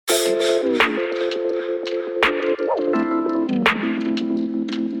So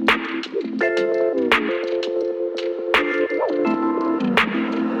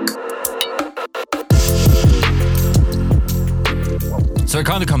it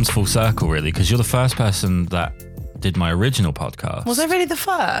kind of comes full circle, really, because you're the first person that did my original podcast. Was I really the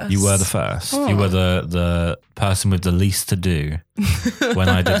first? You were the first. Oh. You were the person with the least to do when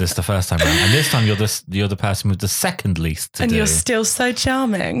I did this the first time around. And this time you're the person with the second least to do. And you're still so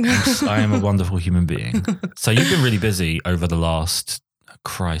charming. I am a wonderful human being. So you've been really busy over the last...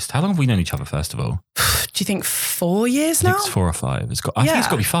 Christ, how long have we known each other, first of all? Do you think 4 years now? I think it's 4 or 5. I think it's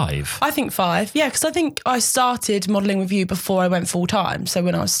got to be 5. I think 5. Yeah, because I think I started modelling with you before I went full time. So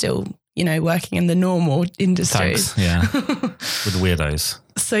when I was still, working in the normal industry. Thanks, yeah. With the weirdos.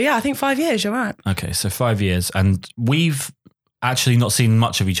 So yeah, I think 5 years, you're right. Okay, so 5 years. And we've actually not seen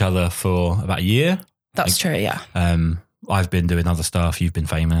much of each other for about a year. That's true, yeah. I've been doing other stuff. You've been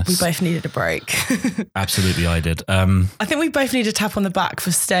famous. We both needed a break. Absolutely, I did. I think we both need a tap on the back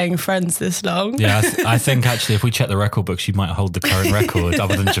for staying friends this long. Yeah, I think actually if we check the record books, you might hold the current record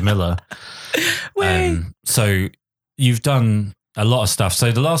other than Jamila. So you've done a lot of stuff.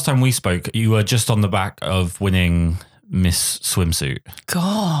 So the last time we spoke, you were just on the back of winning Miss Swimsuit.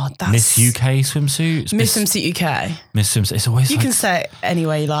 God, that's... Miss UK Swimsuit? Miss Swimsuit UK. Miss Swimsuit. It's always You can say it any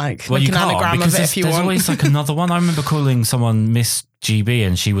way you like. Well, like you an can't, anagram because of it if you there's want. always like another one. I remember calling someone Miss GB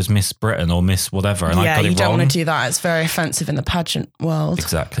and she was Miss Britain or Miss whatever, and I got it wrong. Yeah, you don't want to do that. It's very offensive in the pageant world.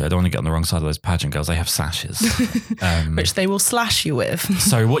 Exactly. I don't want to get on the wrong side of those pageant girls. They have sashes. Which they will slash you with.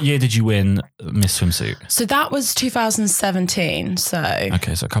 So what year did you win Miss Swimsuit? So that was 2017.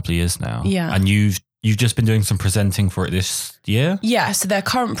 Okay, so a couple of years now. Yeah. And you've just been doing some presenting for it this year? Yeah, so their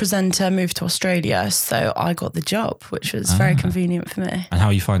current presenter moved to Australia, so I got the job, which was very convenient for me. And how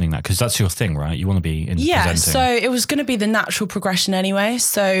are you finding that? Because that's your thing, right? You want to be in presenting. Yeah, so it was going to be the natural progression anyway.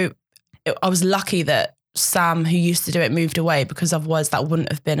 So I was lucky that Sam, who used to do it, moved away, because otherwise that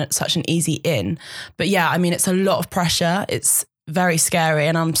wouldn't have been such an easy in. But yeah, I mean, it's a lot of pressure. It's very scary,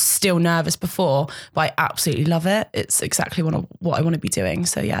 and I'm still nervous before, but I absolutely love it. It's exactly what I want to be doing.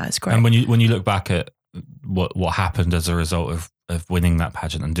 So yeah, it's great. And when you look back at what happened as a result of winning that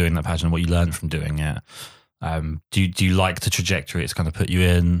pageant and doing that pageant, what you learned from doing it, do you like the trajectory it's kind of put you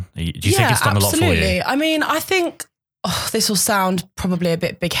in? Do you think it's done absolutely. a lot for you? I mean, I think this will sound probably a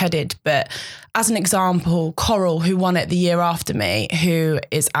bit big-headed, but as an example, Karl, who won it the year after me, who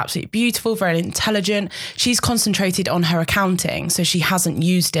is absolutely beautiful, very intelligent, she's concentrated on her accounting, so she hasn't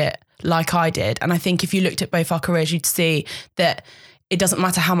used it like I did. And I think if you looked at both our careers, you'd see that it doesn't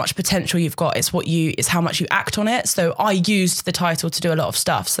matter how much potential you've got, it's how much you act on it. So I used the title to do a lot of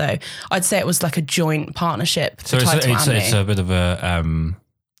stuff. So I'd say it was like a joint partnership. So it's a bit of a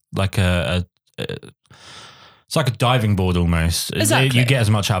it's like a diving board almost. Exactly. You get as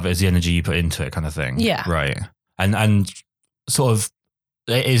much out of it as the energy you put into it, kind of thing. Yeah. Right. And sort of,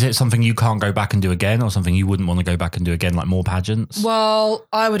 is it something you can't go back and do again, or something you wouldn't want to go back and do again, like more pageants? Well,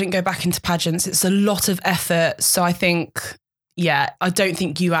 I wouldn't go back into pageants. It's a lot of effort. So I think, I don't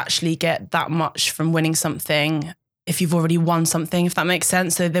think you actually get that much from winning something if you've already won something, if that makes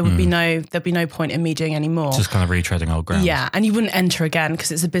sense. So there'd be no point in me doing any more. Just kind of retreading old ground. Yeah, and you wouldn't enter again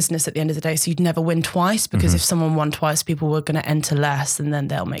because it's a business at the end of the day. So you'd never win twice, because if someone won twice, people were going to enter less, and then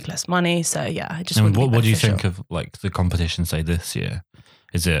they'll make less money. So yeah, I just wouldn't be what do you beneficial. think of like the competition, say this year?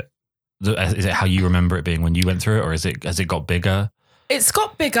 Is it how you remember it being when you went through it, or has it got bigger? It's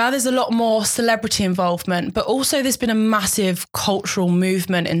got bigger. There's a lot more celebrity involvement, but also there's been a massive cultural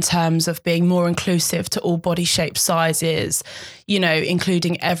movement in terms of being more inclusive to all body shapes, sizes,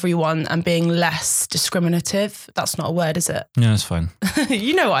 including everyone, and being less discriminative. That's not a word, is it? Yeah, it's fine.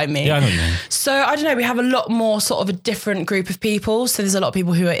 You know what I mean? Yeah, I know what you mean. So I don't know, we have a lot more sort of a different group of people. So there's a lot of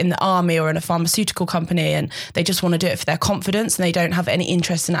people who are in the army or in a pharmaceutical company, and they just want to do it for their confidence, and they don't have any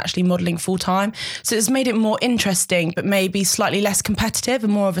interest in actually modelling full time. So it's made it more interesting, but maybe slightly less competitive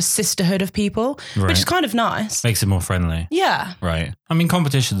and more of a sisterhood of people, which is kind of nice. Makes it more friendly. Yeah. Right. I mean,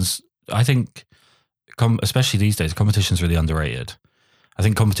 competitions, I think, especially these days, competition's really underrated. I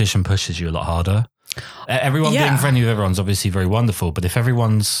think competition pushes you a lot harder. Everyone being friendly with everyone's obviously very wonderful, but if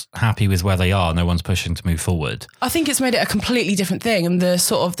everyone's happy with where they are, no one's pushing to move forward. I think it's made it a completely different thing. And the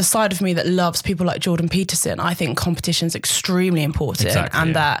side of me that loves people like Jordan Peterson, I think competition's extremely important. Exactly,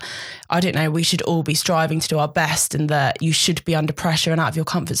 and that, I don't know, we should all be striving to do our best, and that you should be under pressure and out of your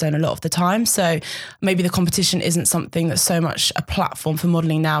comfort zone a lot of the time. So maybe the competition isn't something that's so much a platform for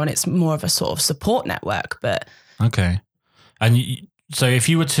modelling now, and it's more of a sort of support network. But okay. And so if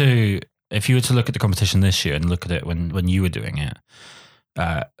you were to look at the competition this year and look at it when you were doing it,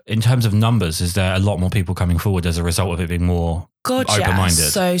 in terms of numbers, is there a lot more people coming forward as a result of it being more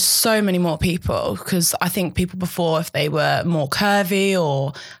open-minded? Yeah. So many more people, because I think people before, if they were more curvy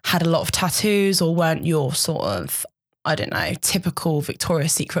or had a lot of tattoos or weren't your sort of, I don't know, typical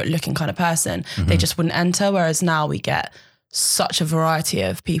Victoria's Secret looking kind of person, they just wouldn't enter. Whereas now we get such a variety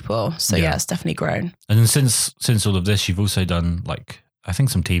of people. So yeah, it's definitely grown. And then since all of this, you've also done like, I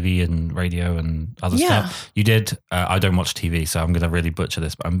think some TV and radio and other stuff. You did. I don't watch TV, so I'm going to really butcher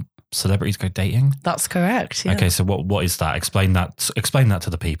this, but celebrities go dating? That's correct. Yeah. Okay, so what is that? Explain that to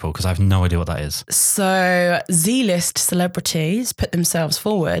the people, because I have no idea what that is. So Z-list celebrities put themselves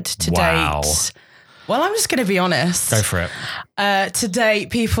forward to date. Well, I'm just going to be honest. Go for it. To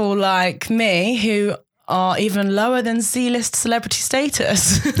date people like me who are even lower than Z-list celebrity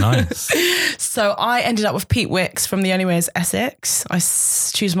status. Nice. So I ended up with Pete Wicks from The Only Way Is Essex. I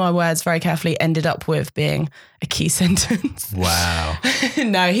choose my words very carefully, ended up with being a key sentence. Wow.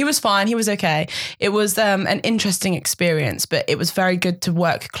 No, he was fine. He was okay. It was an interesting experience, but it was very good to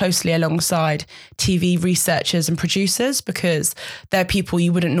work closely alongside TV researchers and producers, because they're people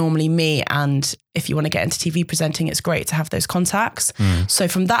you wouldn't normally meet. And if you want to get into TV presenting, it's great to have those contacts. So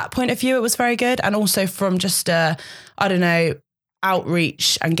from that point of view, it was very good. And also from just,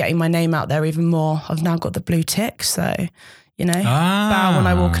 outreach and getting my name out there even more. I've now got the blue tick, so... bow when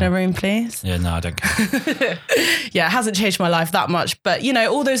I walk in a room, please. Yeah, no, I don't care. Yeah, it hasn't changed my life that much. But,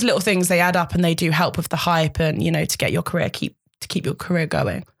 all those little things, they add up and they do help with the hype and, to get your career, keep your career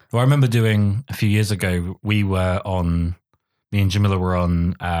going. Well, I remember doing a few years ago, me and Jamila were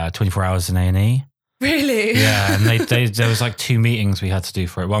on 24 Hours in A&E. Really? Yeah, and there was like 2 meetings we had to do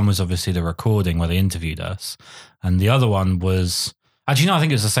for it. One was obviously the recording where they interviewed us. And the other one was, actually, no, I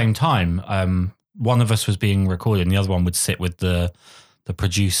think it was the same time. One of us was being recorded and the other one would sit with the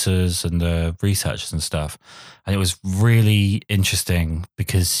producers and the researchers and stuff. And it was really interesting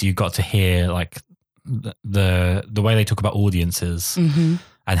because you got to hear like the way they talk about audiences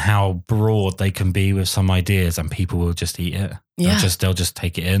and how broad they can be with some ideas, and people will just eat it. Yeah. They'll just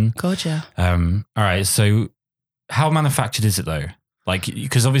take it in. Gotcha. All right. So how manufactured is it though? Like,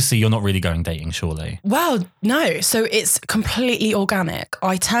 because obviously you're not really going dating, surely. Well, no. So it's completely organic.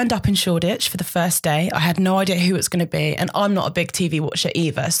 I turned up in Shoreditch for the first day. I had no idea who it was going to be. And I'm not a big TV watcher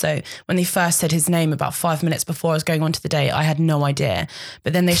either. So when they first said his name about 5 minutes before I was going on to the date, I had no idea.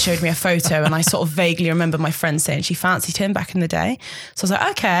 But then they showed me a photo and I sort of vaguely remember my friend saying she fancied him back in the day. So I was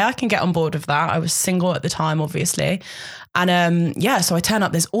like, okay, I can get on board with that. I was single at the time, obviously. And so I turn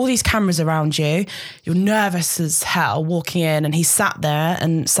up, there's all these cameras around you. You're nervous as hell walking in, and he sat there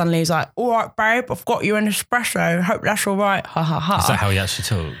and suddenly he's like, all right, babe, I've got you an espresso. Hope that's all right. Ha, ha, ha. Is that how he actually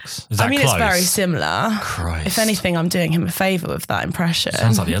talks? Is that close? It's very similar. Christ. If anything, I'm doing him a favour with that impression.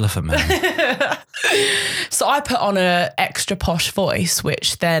 Sounds like the Elephant Man. So I put on an extra posh voice,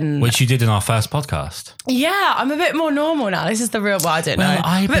 which you did in our first podcast. Yeah, I'm a bit more normal now. This is the real, I don't know.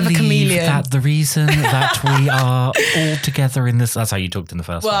 I believe a chameleon. That the reason that we are all together in this, that's how you talked in the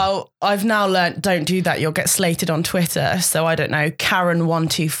first one. Well, I've now learnt, don't do that. You'll get slated on Twitter. So I don't know,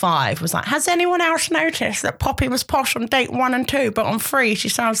 Karen125 was like, has anyone else noticed that Poppy was posh on date 1 and 2, but on 3 she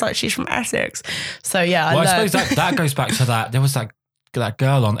sounds like she's from Essex? So yeah, I suppose that goes back to that. There was that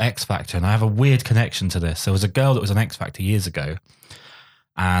girl on X Factor, and I have a weird connection to this. There was a girl that was on X Factor years ago,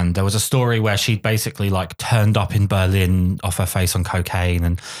 and there was a story where she'd basically like turned up in Berlin off her face on cocaine,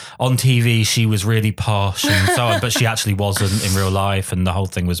 and on TV she was really posh and so on, but she actually wasn't in real life, and the whole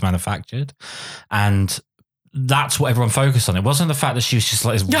thing was manufactured. And that's what everyone focused on. It wasn't the fact that she was just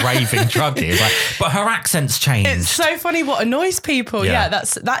like this raving druggie. It's like, but her accent's changed. It's so funny what annoys people. Yeah,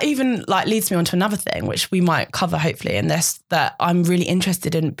 that even like leads me on to another thing, which we might cover hopefully in this, that I'm really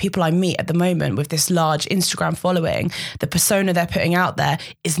interested in people I meet at the moment with this large Instagram following. The persona they're putting out there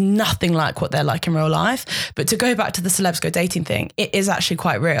is nothing like what they're like in real life. But to go back to the celebs go dating thing, it is actually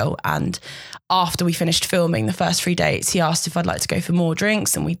quite real. And after we finished filming the first 3 dates, he asked if I'd like to go for more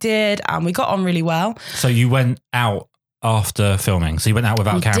drinks, and we did, and we got on really well. So you went out after filming? So you went out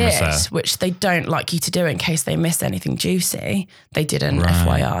without cameras there? Which they don't like you to do in case they miss anything juicy. They didn't,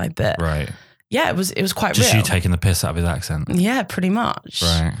 FYI. But yeah, it was quite real. Just you taking the piss out of his accent? Yeah, pretty much.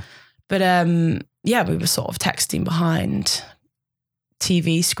 Right. But we were sort of texting behind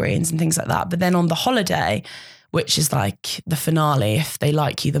TV screens and things like that. But then on the holiday, which is like the finale, if they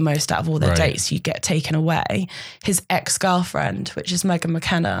like you the most out of all their dates, you get taken away. His ex-girlfriend, which is Megan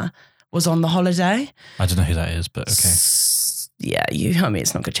McKenna, was on the holiday. I don't know who that is, but okay. Yeah,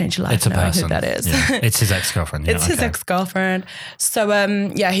 it's not going to change your life. It's a person. Who that is. Yeah. It's his ex-girlfriend. Yeah, it's his ex-girlfriend. So,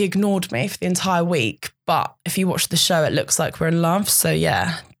 he ignored me for the entire week. But if you watch the show, it looks like we're in love. So,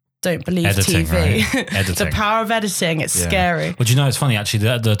 yeah, don't believe editing, TV. Right? Editing. The power of editing, it's scary. Well, do you know, it's funny,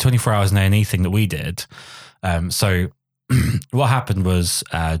 actually, the 24 hours in A&E thing that we did. So what happened was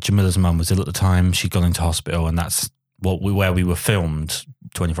Jamila's mum was ill at the time. She'd gone into hospital, and that's where we were filmed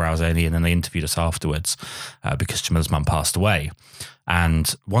 24 hours A&E, and then they interviewed us afterwards because Jamila's mum passed away.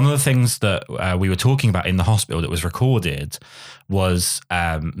 And one of the things that we were talking about in the hospital that was recorded was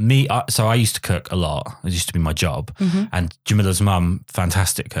me. So I used to cook a lot. It used to be my job. Mm-hmm. And Jamila's mum,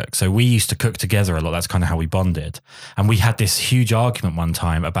 fantastic cook. So we used to cook together a lot. That's kind of how we bonded. And we had this huge argument one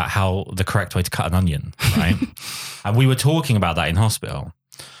time about how the correct way to cut an onion, right? And we were talking about that in hospital.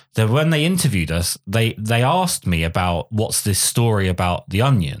 So when they interviewed us, they asked me about what's this story about the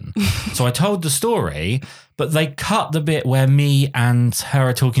onion. So I told the story, but they cut the bit where me and her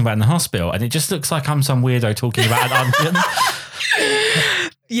are talking about in the hospital, and it just looks like I'm some weirdo talking about an onion.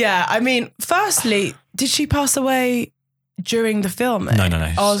 Yeah, I mean, firstly, did she pass away during the filming? No.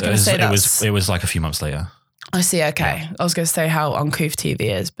 I was going to say it was like a few months later. I see. Okay, yeah. I was going to say how uncouth TV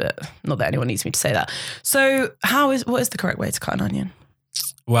is, but not that anyone needs me to say that. So, what is the correct way to cut an onion?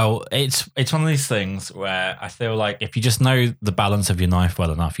 Well, it's one of these things where I feel like if you just know the balance of your knife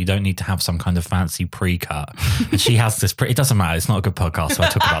well enough, you don't need to have some kind of fancy pre-cut. And she has this it doesn't matter. It's not a good podcast, so I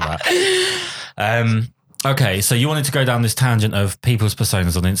talk about that. Okay, so you wanted to go down this tangent of people's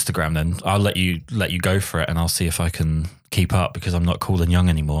personas on Instagram, then I'll let you go for it, and I'll see if I can keep up, because I'm not cool and young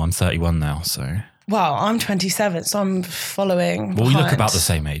anymore. I'm 31 now, so... Well, I'm 27, so I'm following Well, we look about the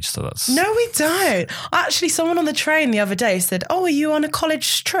same age, so that's... No, we don't. Actually, someone on the train the other day said, "Oh, are you on a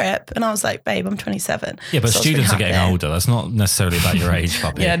college trip?" And I was like, "Babe, I'm 27. Yeah, but so students are getting older. That's not necessarily about your age,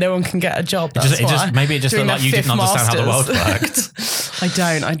 puppy. Yeah, no one can get a job. Maybe it just looked like you didn't understand how the world worked. I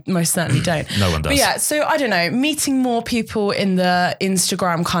don't. I most certainly don't. No one does. But yeah, so I don't know, meeting more people in the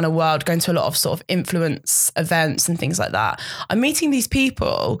Instagram kind of world, going to a lot of sort of influence events and things like that. I'm meeting these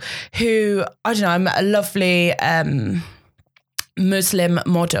people who, I don't know, I met a lovely Muslim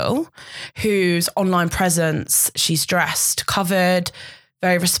model whose online presence, she's dressed, covered,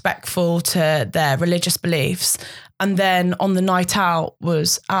 very respectful to their religious beliefs. And then on the night out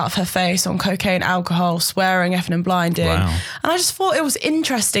was out of her face on cocaine, alcohol, swearing, effing and blinding. Wow. And I just thought it was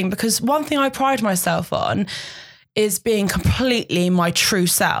interesting, because one thing I pride myself on is being completely my true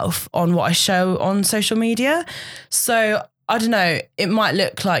self on what I show on social media. So I don't know, it might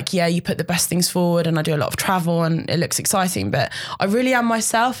look like, yeah, you put the best things forward and I do a lot of travel and it looks exciting, but I really am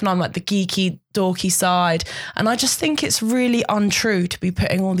myself, and I'm like the geeky, dorky side. And I just think it's really untrue to be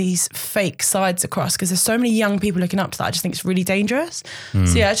putting all these fake sides across, because there's so many young people looking up to that. I just think it's really dangerous. So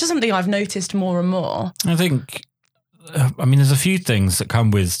yeah, it's just something I've noticed more and more. I think, there's a few things that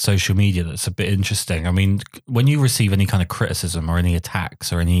come with social media that's a bit interesting. I mean, when you receive any kind of criticism or any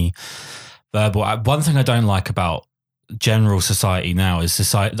attacks or any verbal, one thing I don't like about general society now is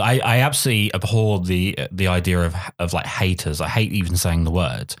society. I absolutely abhor the idea of like haters. I hate even saying the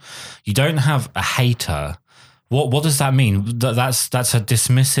word. You don't have a hater. What does that mean? That's a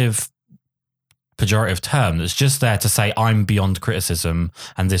dismissive, pejorative term that's just there to say I'm beyond criticism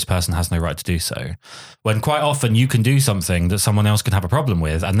and this person has no right to do so. When quite often you can do something that someone else can have a problem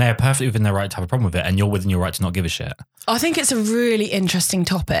with, and they're perfectly within their right to have a problem with it, and you're within your right to not give a shit. I think it's a really interesting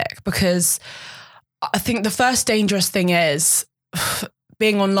topic, because I think the first dangerous thing is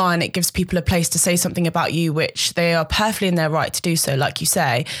being online. It gives people a place to say something about you, which they are perfectly in their right to do so, like you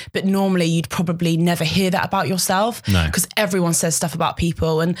say. But normally you'd probably never hear that about yourself, because everyone says stuff about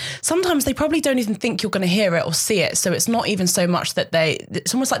people. And sometimes they probably don't even think you're going to hear it or see it. So it's not even so much that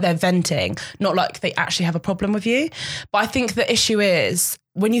it's almost like they're venting, not like they actually have a problem with you. But I think the issue is,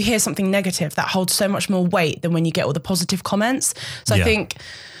 when you hear something negative, that holds so much more weight than when you get all the positive comments. So I think,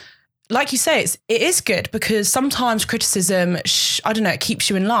 like you say, it is good, because sometimes criticism, it keeps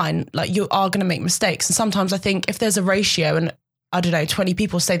you in line. Like, you are going to make mistakes. And sometimes I think if there's a ratio and 20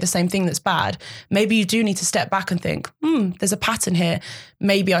 people say the same thing that's bad, maybe you do need to step back and think, there's a pattern here.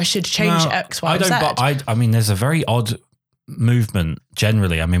 Maybe I should change X, Y, Z. I mean, there's a very odd movement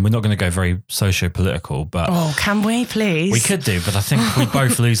generally. I mean, we're not going to go very socio-political, but... Oh, can we, please? We could do, but I think we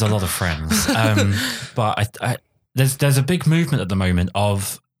both lose a lot of friends. But there's a big movement at the moment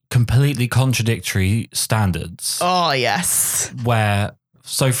of completely contradictory standards. Oh, yes.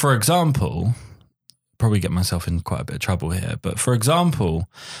 So for example, probably get myself in quite a bit of trouble here, but for example,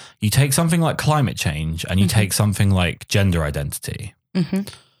 you take something like climate change and you take something like gender identity. Mm-hmm.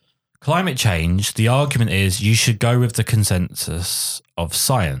 Climate change, the argument is you should go with the consensus of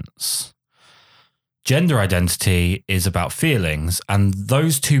science. Gender identity is about feelings, and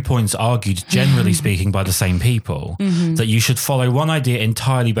those 2 points argued, generally speaking, by the same people, that you should follow one idea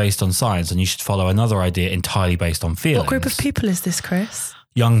entirely based on science and you should follow another idea entirely based on feelings. What group of people is this, Kris?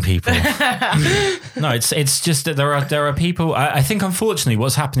 young people. No, it's just that there are people. I think unfortunately,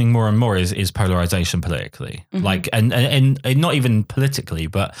 what's happening more and more is polarization politically, like and not even politically,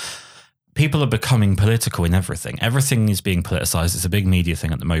 but people are becoming political in everything. Everything is being politicized. It's a big media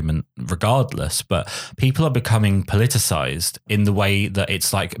thing at the moment, regardless. But people are becoming politicized in the way that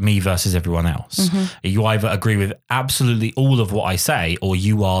it's like me versus everyone else. You either agree with absolutely all of what I say, or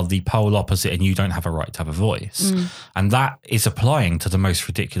you are the pole opposite and you don't have a right to have a voice. And that is applying to the most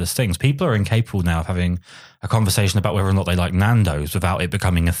ridiculous things. People are incapable now of having a conversation about whether or not they like Nando's without it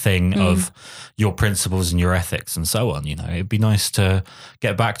becoming a thing of your principles and your ethics and so on. You know, it'd be nice to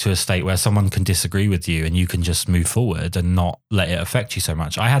get back to a state where someone can disagree with you and you can just move forward and not let it affect you so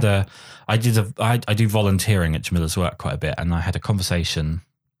much. I do volunteering at Jamila's work quite a bit, and I had a conversation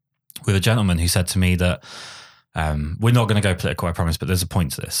with a gentleman who said to me that we're not going to go political, I promise, but there's a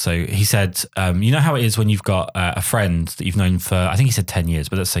point to this. So he said, you know how it is when you've got a friend that you've known for, I think he said 10 years,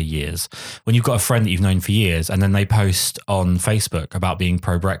 but let's say years. When you've got a friend that you've known for years and then they post on Facebook about being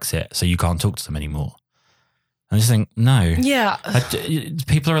pro-Brexit, so you can't talk to them anymore. I just think, no. Yeah.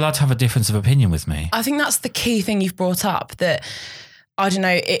 People are allowed to have a difference of opinion with me. I think that's the key thing you've brought up, that I don't know,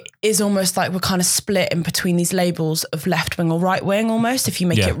 it is almost like we're kind of split in between these labels of left wing or right wing almost, if you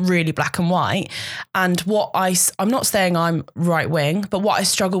make it really black and white. And I'm not saying I'm right wing, but what I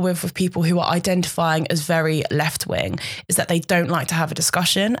struggle with people who are identifying as very left wing is that they don't like to have a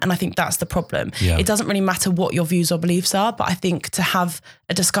discussion. And I think that's the problem. Yeah. It doesn't really matter what your views or beliefs are, but I think to have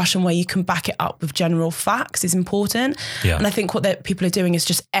a discussion where you can back it up with general facts is important. Yeah. And I think what people are doing is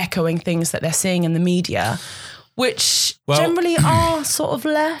just echoing things that they're seeing in the media, which generally are sort of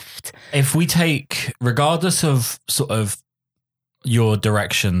left. If we take, regardless of sort of your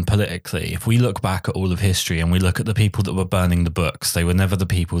direction politically, if we look back at all of history and we look at the people that were burning the books, they were never the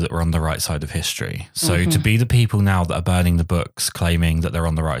people that were on the right side of history. So to be the people now that are burning the books, claiming that they're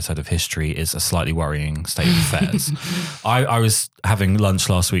on the right side of history, is a slightly worrying state of affairs. I was having lunch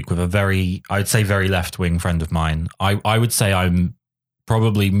last week with I'd say very left-wing friend of mine. I would say I'm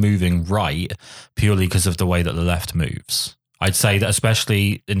probably moving right purely because of the way that the left moves. I'd say that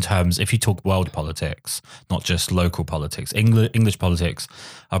especially in terms, if you talk world politics, not just local politics, English politics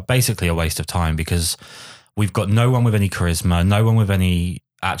are basically a waste of time because we've got no one with any charisma, no one with any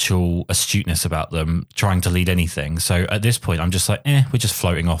actual astuteness about them trying to lead anything. So at this point, I'm just like, we're just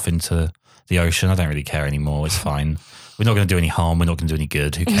floating off into the ocean. I don't really care anymore. It's fine. We're not going to do any harm. We're not going to do any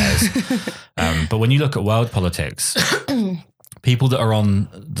good. Who cares? But when you look at world politics, people that are on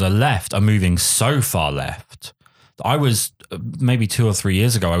the left are moving so far left. I was maybe 2 or 3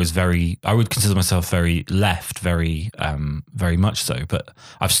 years ago, I would consider myself very left, very much so, but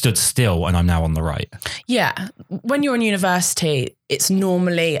I've stood still and I'm now on the right. Yeah. When you're in university, it's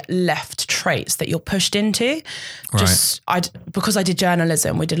normally left traits that you're pushed into. Because I did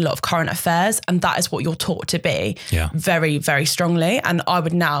journalism, we did a lot of current affairs, and that is what you're taught to be very, very strongly. And I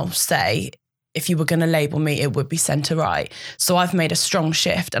would now say, if you were going to label me, it would be centre right. So I've made a strong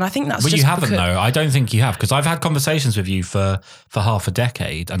shift. And I think that's you haven't though. I don't think you have, because I've had conversations with you for half a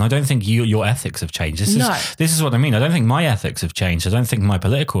decade and I don't think your ethics have changed. This is what I mean. I don't think my ethics have changed. I don't think my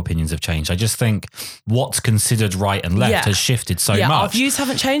political opinions have changed. I just think what's considered right and left has shifted so much. Our views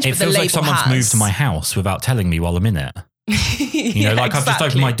haven't changed, it but the feels label like someone's moved to my house without telling me while I'm in it. I've just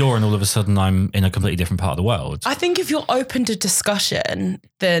opened my door and all of a sudden I'm in a completely different part of the world. I think if you're open to discussion,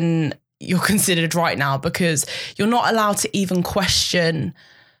 then you're considered right now, because you're not allowed to even question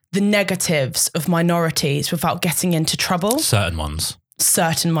the negatives of minorities without getting into trouble.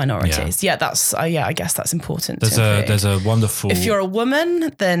 Certain minorities. Yeah, that's I guess that's important. There's a wonderful. If you're a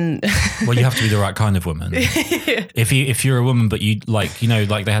woman, then well, you have to be the right kind of woman. If you're a woman, but you like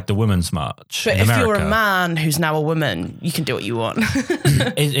they had the Women's March. But in if America, you're a man who's now a woman, you can do what you want.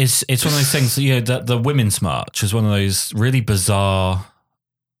 It's one of those things. That the Women's March was one of those really bizarre,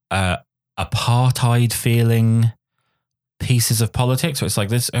 apartheid feeling pieces of politics where it's like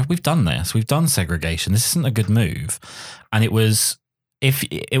this. We've done this. We've done segregation. This isn't a good move. And it was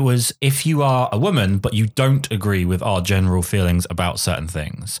if you are a woman but you don't agree with our general feelings about certain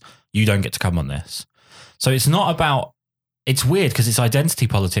things, you don't get to come on this. So it's not about. It's weird because it's identity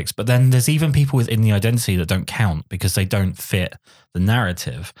politics, but then there's even people within the identity that don't count because they don't fit the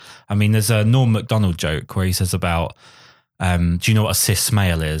narrative. I mean, there's a Norm Macdonald joke where he says about. Do you know what a cis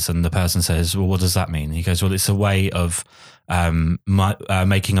male is? And the person says, well, what does that mean? He goes, well, it's a way of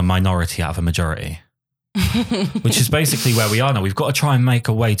making a minority out of a majority, which is basically where we are now. We've got to try and make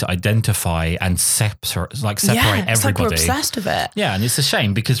a way to identify and separate everybody. It's like we're obsessed with it. Yeah, and it's a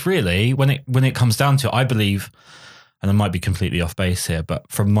shame because really, when it comes down to it, I believe, and I might be completely off base here,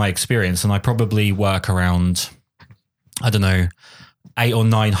 but from my experience, and I probably work around, I don't know, 800 or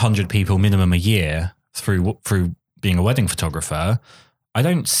 900 people minimum a year through being a wedding photographer, I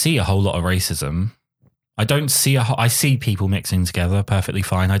don't see a whole lot of racism. I see people mixing together perfectly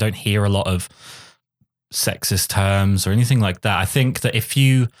fine. I don't hear a lot of sexist terms or anything like that. I think that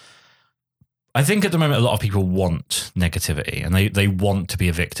I think at the moment a lot of people want negativity and they want to be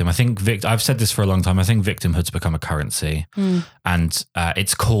a victim. I think I've said this for a long time. I think victimhood's become a currency, and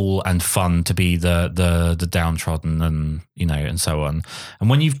it's cool and fun to be the downtrodden and and so on. And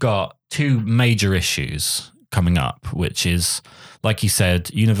when you've got two major issues coming up, which is, like you said,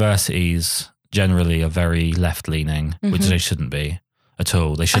 universities generally are very left-leaning, which they shouldn't be at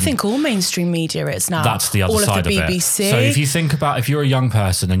all. They shouldn't. I think all mainstream media is now. That's the other side of it. So if you think about, if you're a young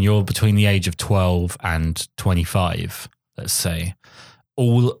person and you're between the age of 12 and 25, let's say,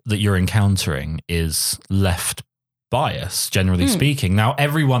 all that you're encountering is left bias, generally speaking. Now,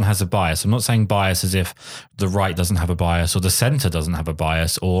 everyone has a bias. I'm not saying bias as if the right doesn't have a bias or the centre doesn't have a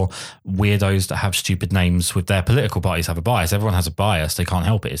bias or weirdos that have stupid names with their political parties have a bias. Everyone has a bias. They can't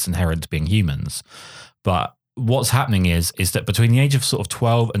help it. It's inherent to being humans. But what's happening is that between the age of sort of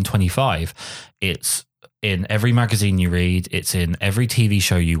 12 and 25, it's in every magazine you read, it's in every TV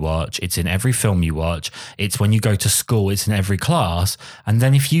show you watch, it's in every film you watch, it's when you go to school, it's in every class. And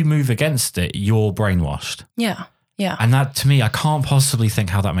then if you move against it, you're brainwashed. Yeah. Yeah. And that, to me, I can't possibly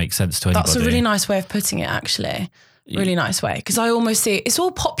think how that makes sense to anybody. That's a really nice way of putting it, actually. Really nice way. Because I almost see it's all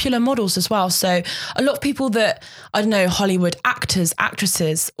popular models as well. So a lot of people that, I don't know, Hollywood actors,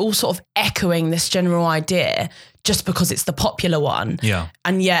 actresses, all sort of echoing this general idea just because it's the popular one. Yeah.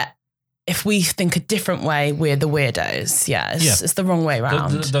 And yet, if we think a different way, we're the weirdos. Yeah, it's the wrong way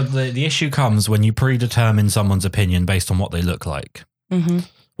around. The issue comes when you predetermine someone's opinion based on what they look like. Mm-hmm.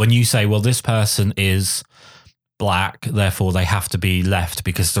 When you say, well, this person is black, therefore they have to be left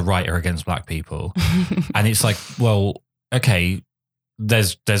because the right are against black people. And it's like, well, okay,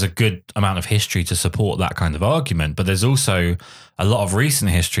 there's a good amount of history to support that kind of argument, but there's also a lot of recent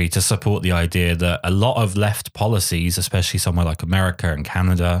history to support the idea that a lot of left policies, especially somewhere like America and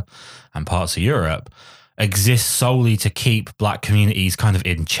Canada and parts of Europe, exist solely to keep black communities kind of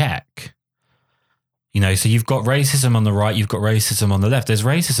in check. So you've got racism on the right, you've got racism on the left. There's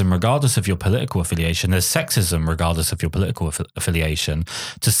racism regardless of your political affiliation. There's sexism regardless of your political affiliation.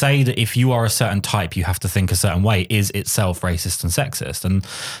 To say that if you are a certain type, you have to think a certain way is itself racist and sexist. And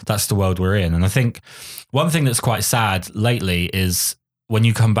that's the world we're in. And I think one thing that's quite sad lately is when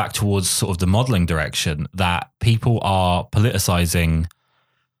you come back towards sort of the modeling direction, that people are politicizing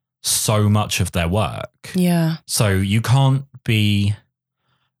so much of their work. Yeah. So you can't be...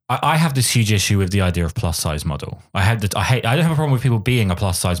 I have this huge issue with the idea of plus size model. I don't have a problem with people being a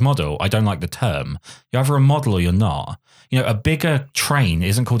plus size model. I don't like the term. You're either a model or you're not. A bigger train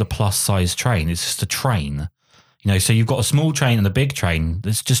isn't called a plus size train. It's just a train. So you've got a small train and a big train.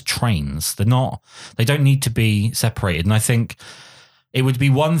 It's just trains. They don't need to be separated. And I think it would be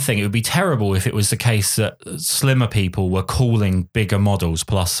one thing. It would be terrible if it was the case that slimmer people were calling bigger models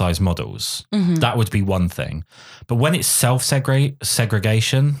plus size models. Mm-hmm. That would be one thing. But when it's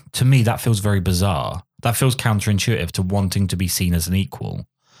segregation, to me, that feels very bizarre. That feels counterintuitive to wanting to be seen as an equal.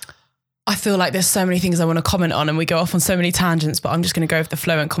 I feel like there's so many things I want to comment on and we go off on so many tangents, but I'm just going to go with the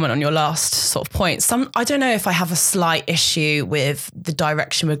flow and comment on your last sort of point. I don't know if I have a slight issue with the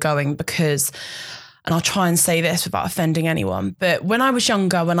direction we're going because... And I'll try and say this without offending anyone, but when I was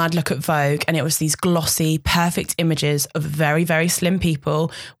younger, when I'd look at Vogue and it was these glossy, perfect images of very, very slim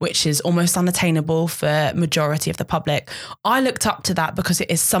people, which is almost unattainable for majority of the public, I looked up to that because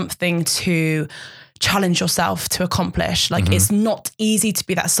it is something to challenge yourself to accomplish. Like It's not easy to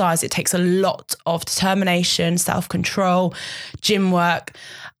be that size. It takes a lot of determination, self-control, gym work,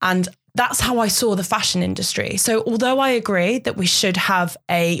 and that's how I saw the fashion industry. So although I agree that we should have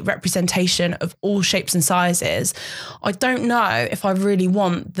a representation of all shapes and sizes, I don't know if I really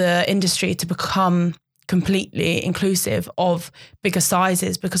want the industry to become completely inclusive of bigger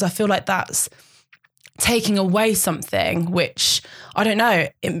sizes, because I feel like that's taking away something, which, I don't know,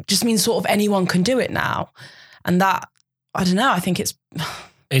 it just means sort of anyone can do it now. And that, I don't know, I think it's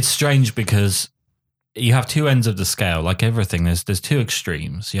strange because you have two ends of the scale, like everything. There's two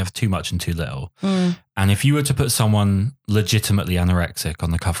extremes. You have too much and too little. And if you were to put someone legitimately anorexic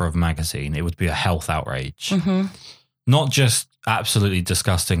on the cover of a magazine, it would be a health outrage. Mm-hmm. Not just absolutely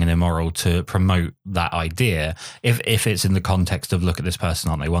disgusting and immoral to promote that idea, if it's in the context of, look at this person,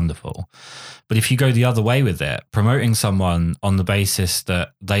 aren't they wonderful? But if you go the other way with it, promoting someone on the basis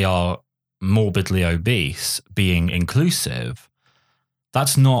that they are morbidly obese, being inclusive,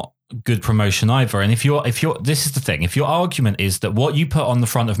 that's not good promotion either. And if you're this is the thing, if your argument is that what you put on the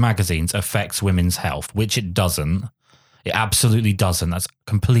front of magazines affects women's health, which it doesn't, It absolutely doesn't. That's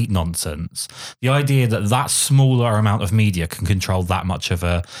complete nonsense. The idea that that smaller amount of media can control that much of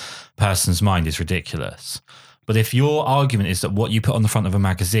a person's mind is ridiculous. But if your argument is that what you put on the front of a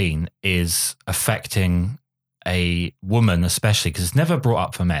magazine is affecting a woman, especially because it's never brought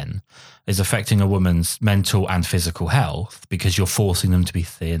up for men, is affecting a woman's mental and physical health because you're forcing them to be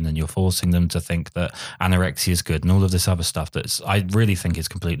thin and you're forcing them to think that anorexia is good and all of this other stuff I really think is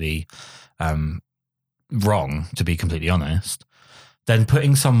completely wrong, to be completely honest, then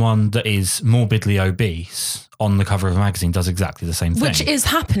putting someone that is morbidly obese on the cover of a magazine does exactly the same thing. Which is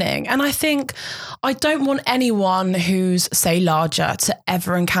happening. And I think I don't want anyone who's, say, larger to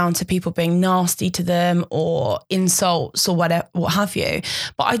ever encounter people being nasty to them or insults or whatever, what have you.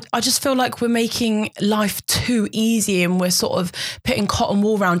 But I just feel like we're making life too easy and we're sort of putting cotton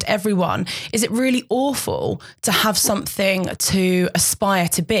wool around everyone. Is it really awful to have something to aspire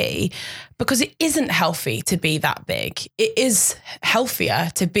to be? Because it isn't healthy to be that big. It is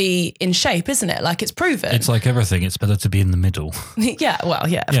healthier to be in shape, isn't it? Like, it's proven. It's like everything. It's better to be in the middle. Yeah, well,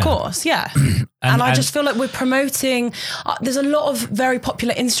 yeah, of course, yeah. and I just feel like we're promoting, there's a lot of very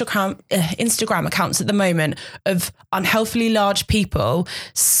popular Instagram accounts at the moment of unhealthily large people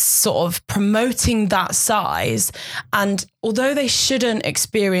sort of promoting that size. And although they shouldn't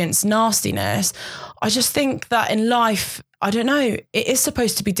experience nastiness, I just think that in life, I don't know, it is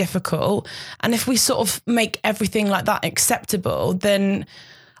supposed to be difficult. And if we sort of make everything like that acceptable, then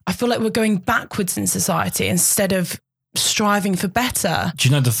I feel like we're going backwards in society instead of striving for better. Do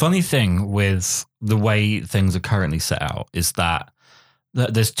you know, the funny thing with the way things are currently set out is that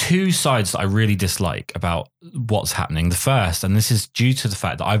there's two sides that I really dislike about what's happening. The first, and this is due to the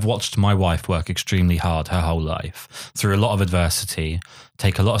fact that I've watched my wife work extremely hard her whole life through a lot of adversity,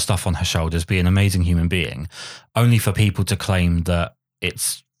 take a lot of stuff on her shoulders, be an amazing human being, only for people to claim that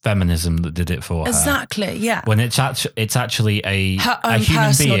it's feminism that did it for her. Exactly, yeah. When it's actually a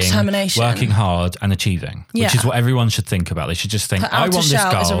human being working hard and achieving, which is what everyone should think about. They should just think, I want this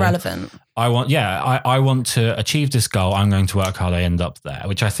goal. Is irrelevant. I want to achieve this goal. I'm going to work hard. I end up there,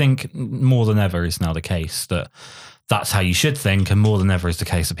 which I think more than ever is now the case, that's how you should think, and more than ever is the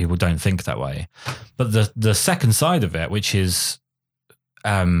case that people don't think that way. But the second side of it, which is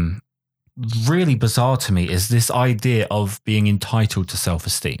really bizarre to me, is this idea of being entitled to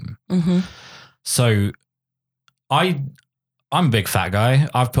self-esteem. Mm-hmm. So I'm a big fat guy.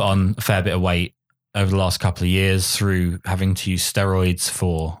 I've put on a fair bit of weight over the last couple of years through having to use steroids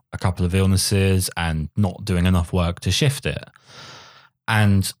for a couple of illnesses and not doing enough work to shift it.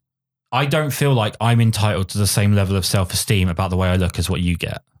 And I don't feel like I'm entitled to the same level of self-esteem about the way I look as what you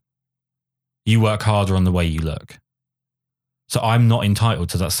get. You work harder on the way you look. So I'm not entitled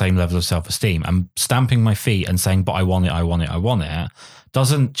to that same level of self-esteem. And stamping my feet and saying, but I want it,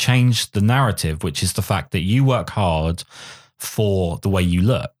 doesn't change the narrative, which is the fact that you work hard for the way you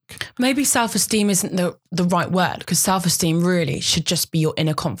look. Maybe self-esteem isn't the right word, because self-esteem really should just be your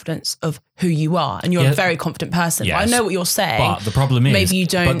inner confidence of who you are. And you're a very confident person. Yes, I know what you're saying. But the problem is, maybe you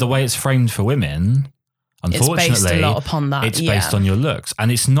don't. But the way it's framed for women, unfortunately, it's based a lot upon that. It's based on your looks. And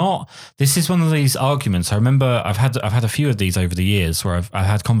it's not, this is one of these arguments. I remember I've had a few of these over the years where I've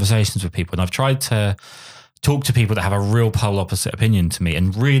had conversations with people, and I've tried to talk to people that have a real pole opposite opinion to me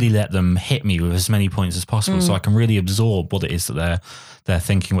and really let them hit me with as many points as possible so I can really absorb what it is that they're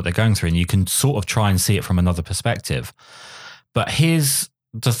thinking, what they're going through, and you can sort of try and see it from another perspective. But here's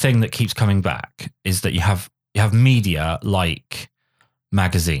the thing that keeps coming back, is that you have media like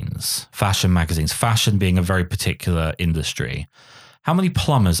magazines, fashion being a very particular industry. How many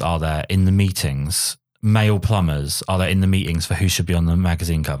plumbers are there in the meetings? Male plumbers are there in the meetings for who should be on the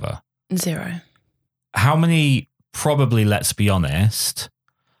magazine cover? 0. How many, probably, let's be honest,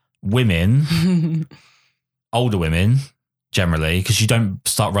 women, older women, generally, because you don't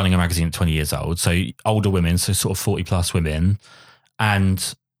start running a magazine at 20 years old. So older women, so sort of 40 plus women,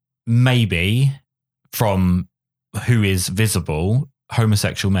 and maybe from who is visible,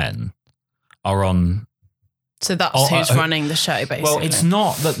 homosexual men are on. So that's who's running the show, basically. Well, it's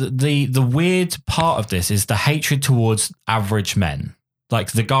not that the weird part of this is the hatred towards average men,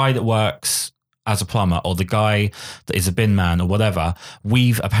 like the guy that works as a plumber or the guy that is a bin man or whatever.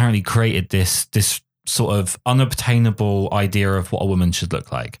 We've apparently created this sort of unobtainable idea of what a woman should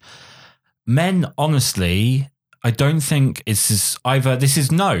look like. Men, honestly, I don't think this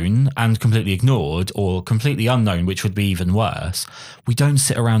is known and completely ignored, or completely unknown, which would be even worse. We don't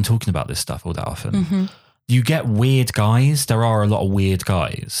sit around talking about this stuff all that often. Mm-hmm. You get weird guys. There are a lot of weird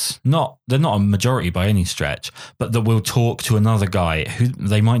guys. They're not a majority by any stretch, but that will talk to another guy who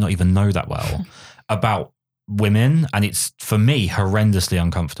they might not even know that well about women. And it's, for me, horrendously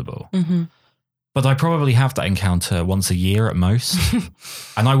uncomfortable. Mm-hmm. But I probably have that encounter once a year at most.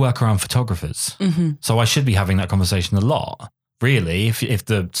 And I work around photographers. Mm-hmm. So I should be having that conversation a lot, really, if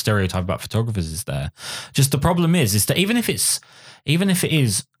the stereotype about photographers is there. Just the problem is that even if it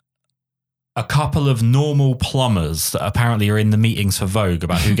is a couple of normal plumbers that apparently are in the meetings for Vogue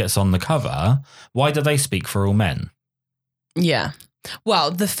about who gets on the cover, why do they speak for all men? Yeah. Well,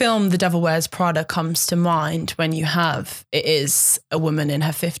 the film The Devil Wears Prada comes to mind when it is a woman in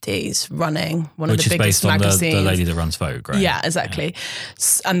her 50s running one of the biggest magazines. Which is based on the lady that runs Vogue, right? Yeah, exactly.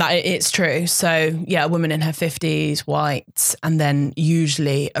 Yeah. And that it's true. So, yeah, a woman in her 50s, white, and then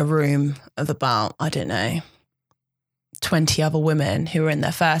usually a room of about, I don't know, 20 other women who are in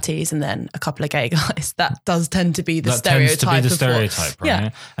their 30s and then a couple of gay guys. That does tend to be the stereotype. Tends to be the stereotype, right? Yeah.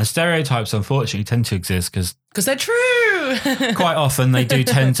 And stereotypes, unfortunately, tend to exist because they're true. Quite often they do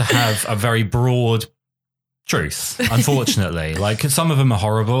tend to have a very broad truth, unfortunately. Like some of them are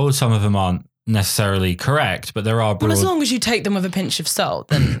horrible, some of them aren't necessarily correct, but there are broad... Well, as long as you take them with a pinch of salt,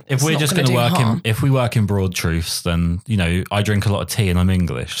 then if we're just going to work if we work in broad truths, then, you know, I drink a lot of tea and I'm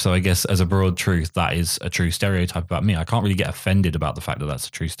English. So I guess as a broad truth, that is a true stereotype about me. I can't really get offended about the fact that that's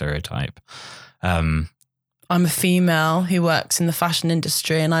a true stereotype. I'm a female who works in the fashion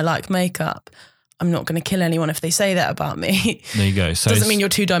industry and I like makeup. I'm not going to kill anyone if they say that about me. There you go. So doesn't mean you're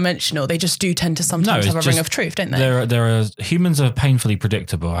two-dimensional. They just do tend to sometimes have a ring of truth, don't they? Humans are painfully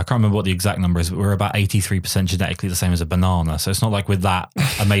predictable. I can't remember what the exact number is, but we're about 83% genetically the same as a banana. So it's not like we're that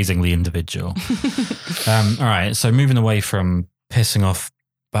amazingly individual. All right. So moving away from pissing off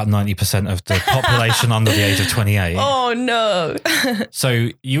about 90% of the population under the age of 28. Oh, no. So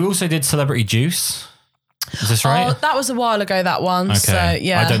you also did Celebrity Juice. Is this right? Oh, that was a while ago, that one. Okay. So,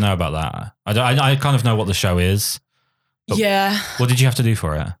 yeah. I don't know about that. I kind of know what the show is. Yeah. What did you have to do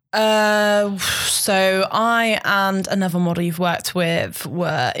for it? So I and another model you've worked with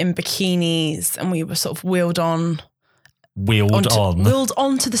were in bikinis and we were sort of wheeled onto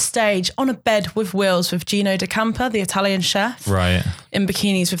the stage on a bed with wheels with Gino De Campa, the Italian chef. Right. In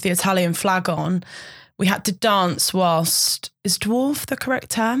bikinis with the Italian flag on. We had to dance whilst... Is dwarf the correct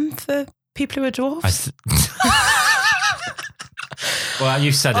term for... people who are dwarfs? Well,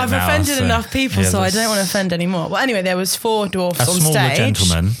 you've said it now. I've offended enough people, so I don't want to offend anymore. Well, anyway, there was 4 dwarfs on stage. A smaller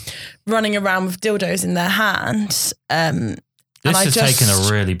gentleman. Running around with dildos in their hand. This has taken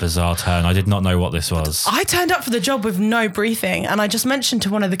a really bizarre turn. I did not know what this was. I turned up for the job with no briefing, and I just mentioned to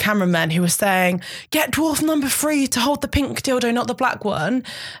one of the cameramen who was saying, get dwarf number 3 to hold the pink dildo, not the black one.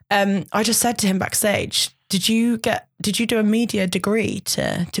 I just said to him backstage, did you do a media degree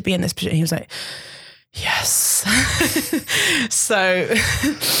to be in this position? He was like, yes. So,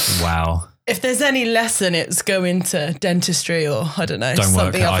 wow. If there's any lesson, it's go into dentistry or I don't know,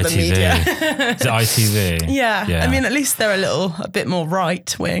 something other than media. Is it ITV? Yeah. I mean, at least they're a bit more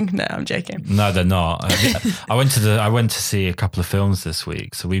right wing. No, I'm joking. No, they're not. I went to see a couple of films this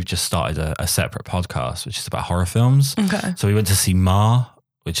week. So we've just started a separate podcast, which is about horror films. Okay. So we went to see Ma,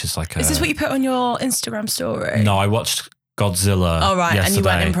 which is like Is this what you put on your Instagram story? No, I watched Godzilla. Oh, right. Yesterday. And you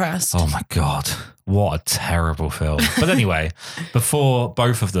weren't impressed. Oh my God. What a terrible film. But anyway, before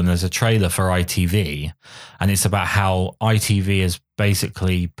both of them, there's a trailer for ITV, and it's about how ITV is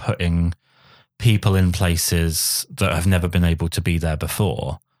basically putting people in places that have never been able to be there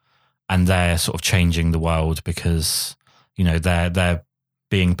before. And they're sort of changing the world because, you know, they're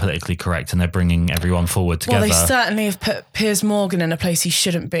being politically correct and they're bringing everyone forward together. Well, they certainly have put Piers Morgan in a place he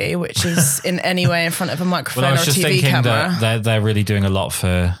shouldn't be, which is in any way in front of a microphone or a TV camera. Well, I was just thinking that they're really doing a lot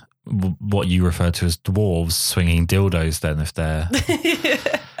for what you refer to as dwarves swinging dildos then, if they're...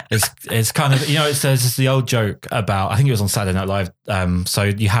 It's kind of, you know, there's the old joke about, I think it was on Saturday Night Live. So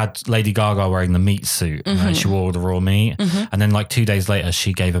you had Lady Gaga wearing the meat suit, and she wore the raw meat. And then like 2 days later,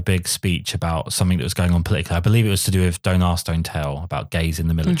 she gave a big speech about something that was going on politically. I believe it was to do with Don't Ask, Don't Tell, about gays in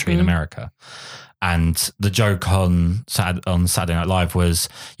the military in America. And the joke on Saturday Night Live was,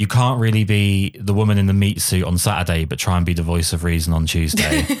 you can't really be the woman in the meat suit on Saturday, but try and be the voice of reason on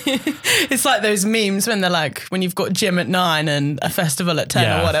Tuesday. It's like those memes when they're like, when you've got gym at 9 and a festival at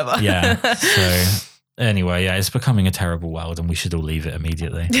 10 or whatever. Yeah. So anyway, yeah, it's becoming a terrible world and we should all leave it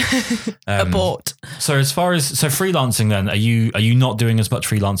immediately. Abort. So as far as freelancing then, are you not doing as much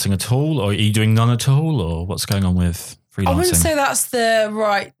freelancing at all, or are you doing none at all, or what's going on with freelancing? I wouldn't say that's the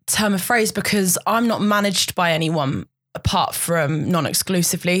right term of phrase because I'm not managed by anyone apart from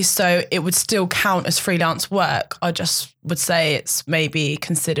non-exclusively. So it would still count as freelance work. I just would say it's maybe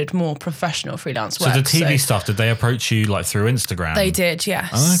considered more professional freelance work. So the TV stuff, did they approach you like through Instagram? They did, yes.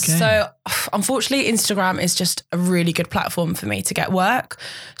 Oh, okay. So unfortunately, Instagram is just a really good platform for me to get work.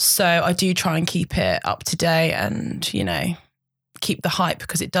 So I do try and keep it up to date and, you know, keep the hype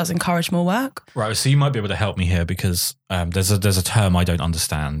because it does encourage more work. Right. So you might be able to help me here because there's a term I don't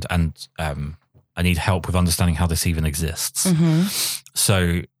understand, and I need help with understanding how this even exists. Mm-hmm.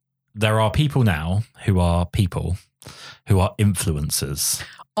 So there are people now who are influencers.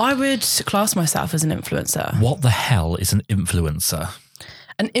 I would class myself as an influencer. What the hell is an influencer?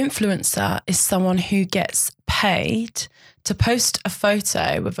 An influencer is someone who gets paid to post a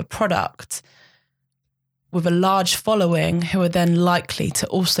photo with a product with a large following who are then likely to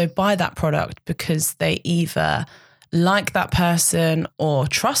also buy that product because they either like that person or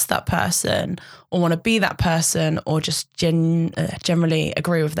trust that person or want to be that person or just generally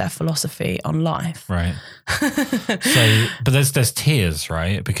agree with their philosophy on life. Right. So, but there's tiers,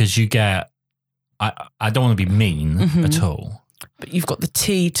 right? Because you get, I don't want to be mean at all. But you've got the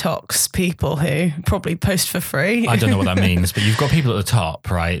T-tox people who probably post for free. I don't know what that means, but you've got people at the top,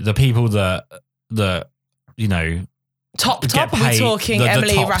 right? The people that you know, top are we talking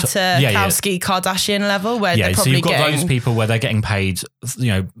Emily Ratajkowski Kardashian level where they're probably so you've got those people where they're getting paid,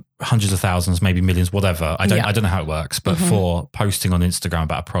 you know, hundreds of thousands, maybe millions, whatever. I don't know how it works, but for posting on Instagram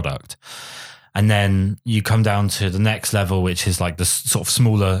about a product. And then you come down to the next level, which is like the sort of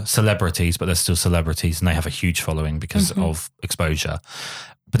smaller celebrities, but they're still celebrities and they have a huge following because of exposure.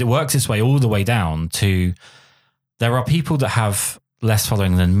 But it works its way all the way down to, there are people that have less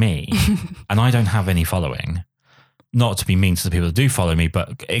following than me and I don't have any following. Not to be mean to the people that do follow me,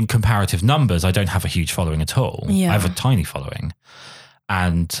 but in comparative numbers, I don't have a huge following at all. Yeah. I have a tiny following.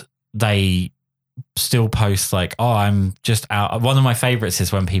 And they still post like, oh, I'm just out. One of my favorites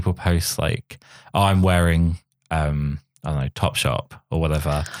is when people post like, oh, I'm wearing, I don't know, Topshop or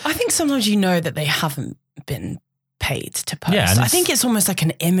whatever. I think sometimes you know that they haven't been paid to post. Yeah, I think it's almost like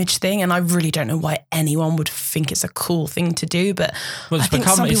an image thing, and I really don't know why anyone would think it's a cool thing to do. But it's like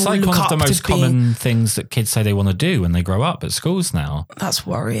one of the most common things that kids say they want to do when they grow up at schools now. That's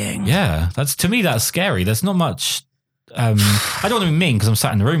worrying. Yeah, to me that's scary. There's not much. I don't want to be mean because I'm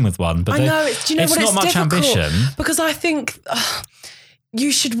sat in the room with one, but I know it's not much ambition because I think.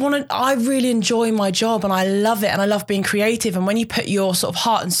 You should want to, I really enjoy my job and I love it and I love being creative. And when you put your sort of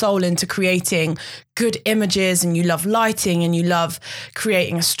heart and soul into creating good images and you love lighting and you love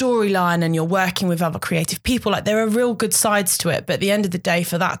creating a storyline and you're working with other creative people, like there are real good sides to it. But at the end of the day,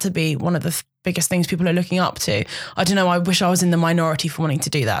 for that to be one of the biggest things people are looking up to, I don't know, I wish I was in the minority for wanting to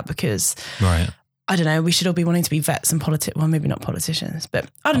do that because... Right. I don't know, we should all be wanting to be vets and well, maybe not politicians, but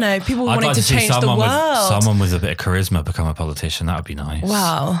I don't know, people I'd wanting like to change the world. Someone with a bit of charisma become a politician, that would be nice.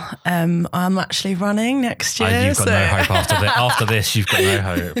 Well, I'm actually running next year. You've got no hope after this. After this, you've got no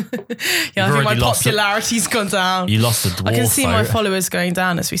hope. Yeah, I think my popularity's gone down. You lost the dwarf I can see vote. my followers going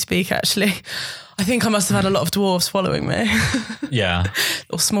down as we speak, actually. I think I must have had a lot of dwarves following me. Yeah.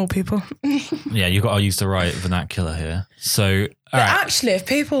 Or small people. Yeah, I'll use the right vernacular here. So... Actually, if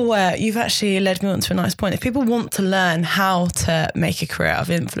people you've actually led me on to a nice point. If people want to learn how to make a career out of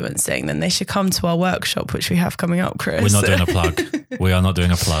influencing, then they should come to our workshop, which we have coming up, Kris. We're not doing a plug. We are not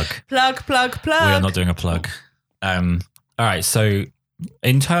doing a plug. Plug. We are not doing a plug. All right. So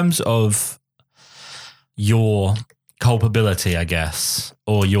in terms of your culpability, I guess,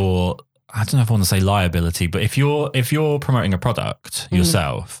 or your, I don't know if I want to say liability, but if you're promoting a product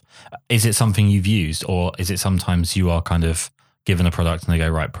yourself, is it something you've used, or is it sometimes you are kind of given a product and they go,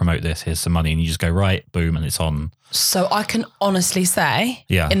 right, promote this, here's some money, and you just go, right, boom, and it's on? So I can honestly say,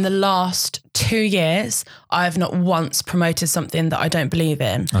 in the last 2 years, I have not once promoted something that I don't believe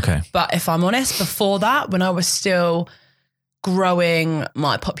in. Okay. But if I'm honest, before that, when I was still growing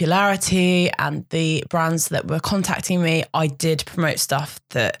my popularity and the brands that were contacting me, I did promote stuff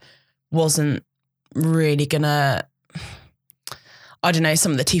that wasn't really gonna... I don't know,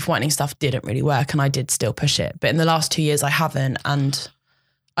 some of the teeth whitening stuff didn't really work and I did still push it. But in the last 2 years, I haven't. And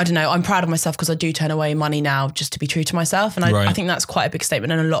I don't know, I'm proud of myself because I do turn away money now just to be true to myself. And I think that's quite a big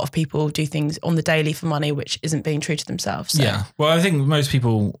statement. And a lot of people do things on the daily for money, which isn't being true to themselves. So. Yeah. Well, I think most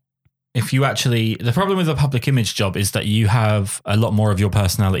people, if you actually, the problem with a public image job is that you have a lot more of your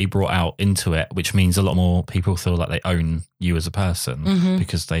personality brought out into it, which means a lot more people feel like they own you as a person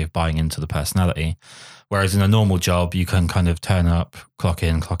because they're buying into the personality. Whereas in a normal job, you can kind of turn up, clock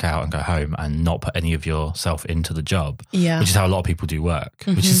in, clock out and go home and not put any of yourself into the job, which is how a lot of people do work,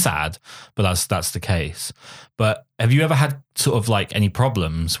 which is sad, but that's the case. But have you ever had sort of like any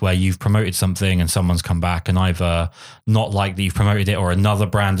problems where you've promoted something and someone's come back and either not like that you've promoted it or another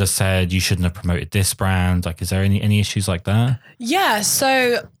brand has said you shouldn't have promoted this brand? Like, is there any issues like that? Yeah.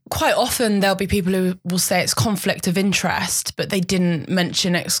 So quite often there'll be people who will say it's conflict of interest, but they didn't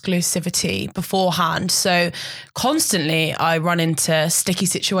mention exclusivity beforehand. So constantly I run into sticky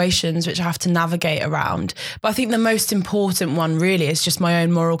situations which I have to navigate around. But I think the most important one really is just my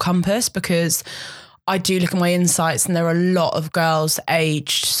own moral compass, because I do look at my insights and there are a lot of girls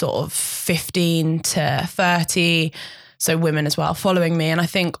aged sort of 15 to 30, so women as well, following me. And I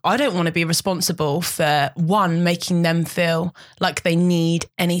think I don't want to be responsible for, one, making them feel like they need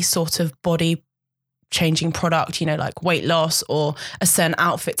any sort of body changing product, you know, like weight loss or a certain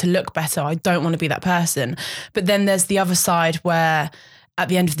outfit to look better. I don't want to be that person. But then there's the other side where at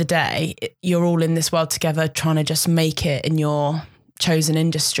the end of the day, you're all in this world together trying to just make it in your chosen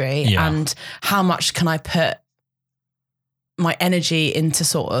industry. Yeah. And how much can I put my energy into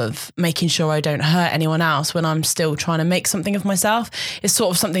sort of making sure I don't hurt anyone else when I'm still trying to make something of myself? It's sort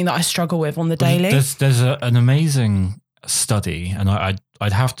of something that I struggle with on the daily. There's an amazing study, and I'd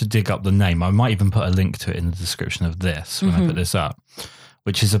have to dig up the name. I might even put a link to it in the description of this when I put this up,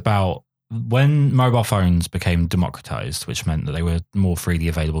 which is about when mobile phones became democratized, which meant that they were more freely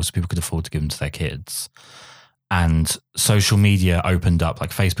available so people could afford to give them to their kids. And social media opened up,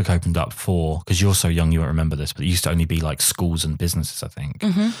 like Facebook opened up for, because you're so young, you won't remember this, but it used to only be like schools and businesses, I think.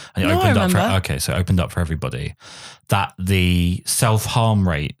 And it opened up so it opened up for everybody. That the self-harm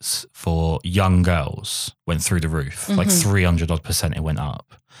rates for young girls went through the roof, like 300% it went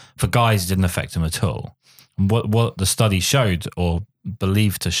up. For guys, it didn't affect them at all. And what the study showed, or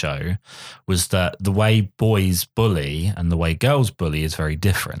believed to show, was that the way boys bully and the way girls bully is very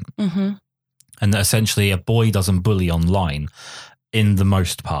different. And that essentially a boy doesn't bully online in the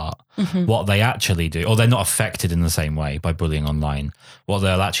most part. What they actually do, or they're not affected in the same way by bullying online. What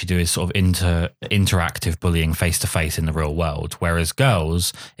they'll actually do is sort of interactive bullying face-to-face in the real world. Whereas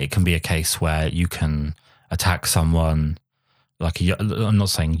girls, it can be a case where you can attack someone, like I'm not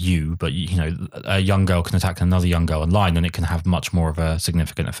saying you, but you know, a young girl can attack another young girl online and it can have much more of a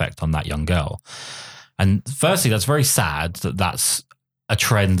significant effect on that young girl. And firstly, that's very sad that that's a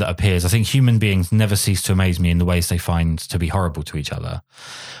trend that appears. I think human beings never cease to amaze me in the ways they find to be horrible to each other.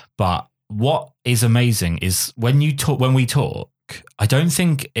 But what is amazing is when we talk, I don't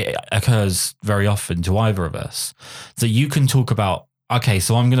think it occurs very often to either of us that you can talk about, okay,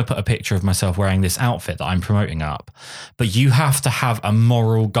 so I'm going to put a picture of myself wearing this outfit that I'm promoting up, but you have to have a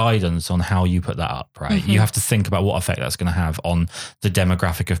moral guidance on how you put that up, right? You have to think about what effect that's going to have on the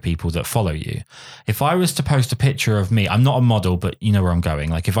demographic of people that follow you. If I was to post a picture of me, I'm not a model, but you know where I'm going.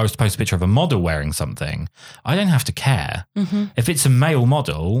 Like if I was to post a picture of a model wearing something, I don't have to care. If it's a male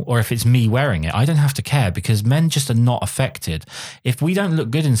model or if it's me wearing it, I don't have to care, because men just are not affected. If we don't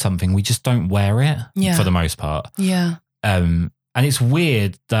look good in something, we just don't wear it for the most part. And it's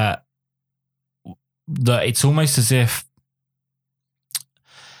weird that it's almost as if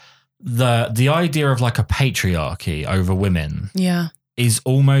the idea of like a patriarchy over women is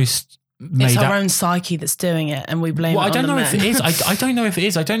almost made it's our own psyche that's doing it, and we blame it on the men. I don't know if it is. I don't know if it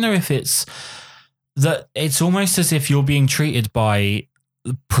is. I don't know if it's that it's almost as if you're being treated by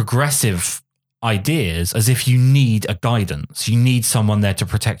progressive ideas as if you need a guidance. You need someone there to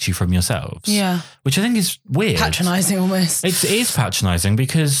protect you from yourselves. Which I think is weird. Patronising almost. It is patronising,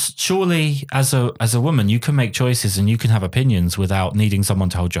 because surely as a woman you can make choices and you can have opinions without needing someone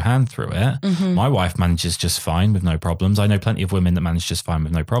to hold your hand through it. My wife manages just fine with no problems. I know plenty of women that manage just fine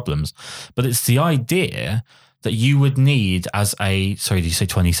with no problems. But it's the idea that you would need as a, sorry, did you say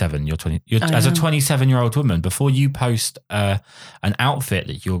 27? As a 27-year-old woman, before you post an outfit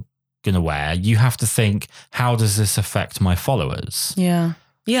that you're going to wear, you have to think, how does this affect my followers? You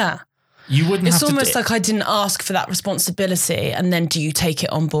wouldn't it's have to almost like I didn't ask for that responsibility, and then do you take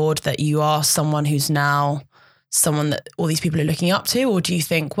it on board that you are someone who's now someone that all these people are looking up to, or do you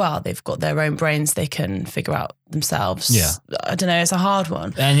think, well, they've got their own brains, they can figure out themselves? I don't know, it's a hard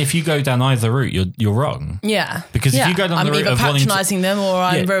one. And if you go down either route, you're wrong. Because if you go down the route of patronising them, or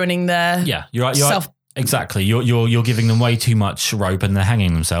I'm ruining their self. Exactly. You're giving them way too much rope and they're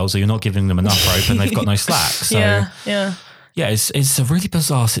hanging themselves, or you're not giving them enough rope and they've got no slack. So it's a really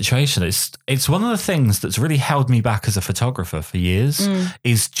bizarre situation. It's one of the things that's really held me back as a photographer for years,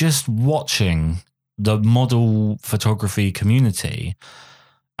 is just watching the model photography community,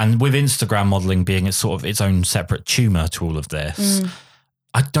 and with Instagram modeling being its sort of its own separate tumor to all of this.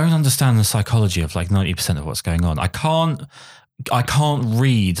 I don't understand the psychology of like 90% of what's going on. I can't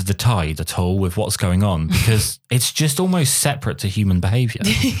read the tide at all with what's going on, because it's just almost separate to human behavior.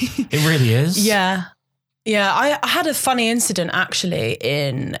 It really is. Yeah, I had a funny incident actually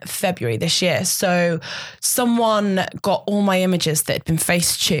in February this year. So someone got all my images that had been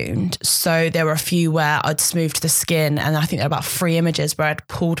face tuned. So there were a few where I'd smoothed the skin, and I think there were about 3 images where I'd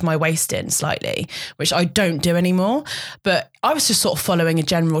pulled my waist in slightly, which I don't do anymore. But I was just sort of following a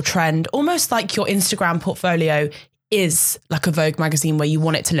general trend, almost like your Instagram portfolio is like a Vogue magazine where you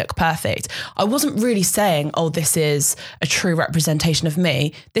want it to look perfect. I wasn't really saying, oh, this is a true representation of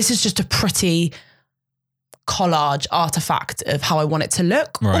me. This is just a pretty collage artifact of how I want it to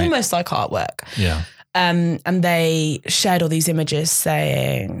look, almost like artwork. Yeah. And they shared all these images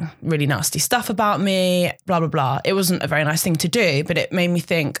saying really nasty stuff about me, blah, blah, blah. It wasn't a very nice thing to do, but it made me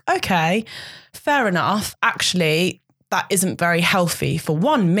think, okay, fair enough. Actually, that isn't very healthy for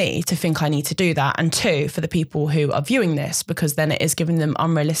 1, me to think I need to do that, and 2, for the people who are viewing this, because then it is giving them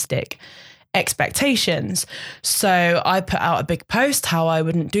unrealistic expectations. So I put out a big post how I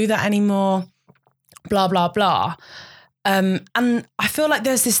wouldn't do that anymore, blah, blah, blah. And I feel like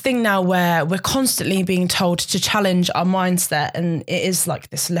there's this thing now where we're constantly being told to challenge our mindset, and it is like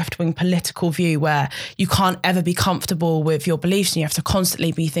this left-wing political view where you can't ever be comfortable with your beliefs, and you have to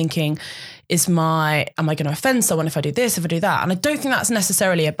constantly be thinking, am I going to offend someone if I do this, if I do that? And I don't think that's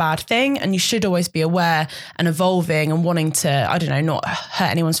necessarily a bad thing, and you should always be aware and evolving and wanting to, I don't know, not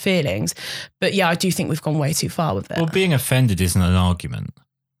hurt anyone's feelings. But yeah, I do think we've gone way too far with it. Well, being offended isn't an argument.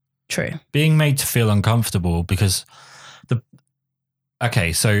 True. Being made to feel uncomfortable because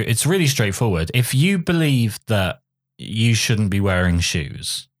okay, so it's really straightforward. If you believe that you shouldn't be wearing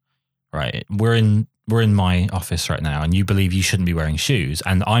shoes, right? We're in my office right now, and you believe you shouldn't be wearing shoes,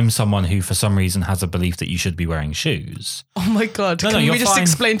 and I'm someone who for some reason has a belief that you should be wearing shoes. Oh my God. Can we just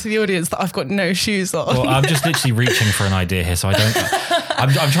explain to the audience that I've got no shoes on? Well, I'm just literally reaching for an idea here, so I don't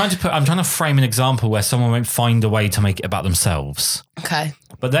I'm trying to frame an example where someone won't find a way to make it about themselves. Okay.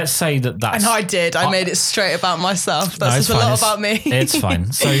 But let's say that's... And I did. I made it straight about myself. That's a lot about me. It's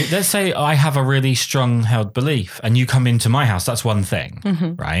fine. So let's say I have a really strong held belief and you come into my house. That's one thing,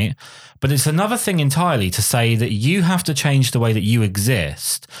 right? But it's another thing entirely to say that you have to change the way that you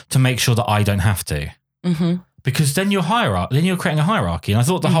exist to make sure that I don't have to. Because then you're creating a hierarchy. And I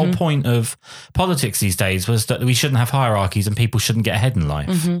thought the whole point of politics these days was that we shouldn't have hierarchies and people shouldn't get ahead in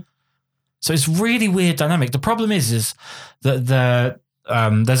life. So it's really weird dynamic. The problem is that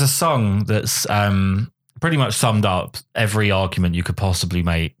there's a song that's pretty much summed up every argument you could possibly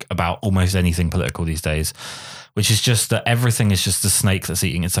make about almost anything political these days, which is just that everything is just a snake that's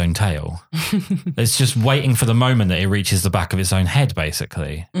eating its own tail. It's just waiting for the moment that it reaches the back of its own head,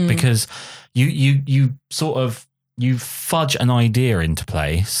 basically, because you sort of, you fudge an idea into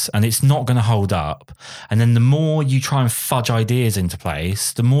place and it's not going to hold up. And then the more you try and fudge ideas into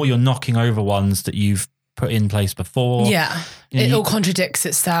place, the more you're knocking over ones that you've put in place before. Yeah. It all contradicts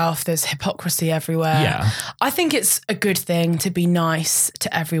itself. There's hypocrisy everywhere. Yeah. I think it's a good thing to be nice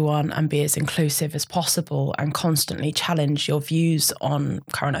to everyone and be as inclusive as possible and constantly challenge your views on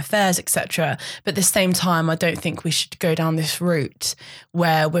current affairs, etc. But at the same time, I don't think we should go down this route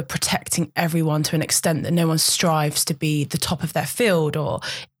where we're protecting everyone to an extent that no one strives to be the top of their field or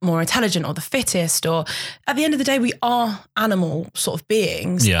more intelligent or the fittest. Or at the end of the day, we are animal sort of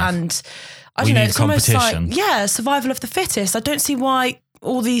beings. Yeah. And I don't know, it's almost like, survival of the fittest. I don't see why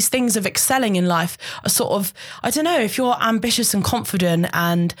all these things of excelling in life are sort of, I don't know, if you're ambitious and confident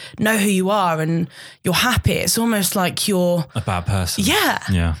and know who you are and you're happy, it's almost like you're a bad person. Yeah.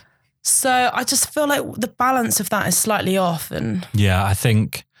 Yeah. So I just feel like the balance of that is slightly off. And yeah, I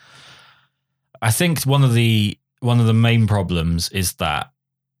think one of the main problems is that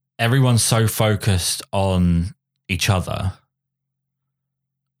everyone's so focused on each other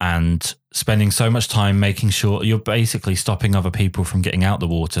and spending so much time making sure you're basically stopping other people from getting out the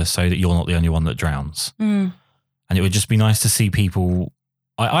water so that you're not the only one that drowns. And it would just be nice to see people.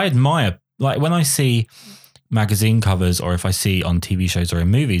 I admire, like when I see magazine covers or if I see on TV shows or in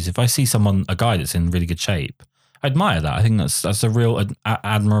movies, if I see a guy that's in really good shape, I admire that. I think that's a real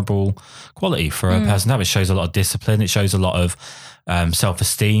admirable quality for a person to have. It shows a lot of discipline. It shows a lot of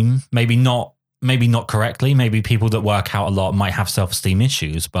self-esteem. Maybe not correctly. Maybe people that work out a lot might have self-esteem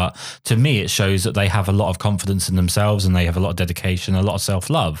issues, but to me, it shows that they have a lot of confidence in themselves and they have a lot of dedication, a lot of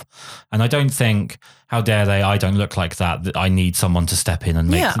self-love. And I don't think, how dare they, I don't look like that I need someone to step in and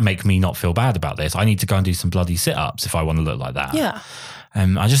make me not feel bad about this. I need to go and do some bloody sit-ups if I want to look like that. Yeah.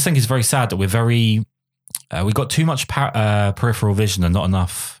 I just think it's very sad that we've got too much peripheral vision and not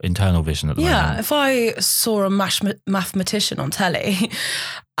enough internal vision at the moment. Yeah, if I saw a mathematician on telly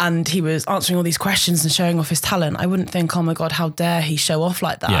and he was answering all these questions and showing off his talent, I wouldn't think, oh my God, how dare he show off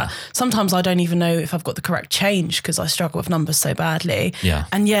like that? Yeah. Sometimes I don't even know if I've got the correct change because I struggle with numbers so badly. Yeah.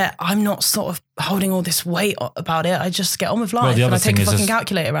 And yet I'm not sort of holding all this weight about it. I just get on with life, the and other I take a thing is fucking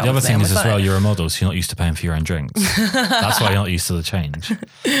calculator out. The other with me thing on is my as well, phone. you're a model, so you're not used to paying for your own drinks. That's why you're not used to the change.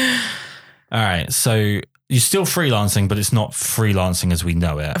 All right, so you're still freelancing, but it's not freelancing as we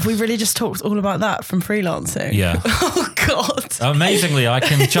know it. Have we really just talked all about that from freelancing? Yeah. Oh, God. Amazingly, I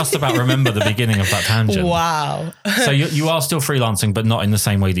can just about remember the beginning of that tangent. Wow. So you are still freelancing, but not in the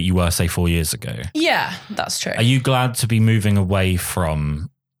same way that you were, say, 4 years ago. Yeah, that's true. Are you glad to be moving away from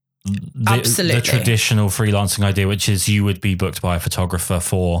the traditional freelancing idea, which is you would be booked by a photographer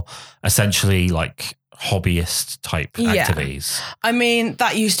for essentially like hobbyist type activities? I mean,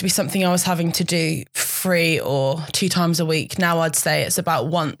 that used to be something I was having to do 3 or 2 times a week. Now I'd say it's about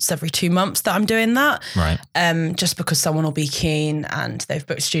once every 2 months that I'm doing that. Right. Just because someone will be keen and they've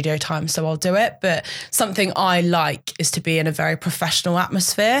booked studio time, so I'll do it. But something I like is to be in a very professional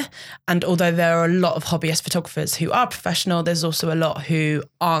atmosphere. And although there are a lot of hobbyist photographers who are professional, there's also a lot who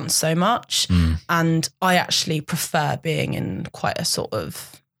aren't so much. And I actually prefer being in quite a sort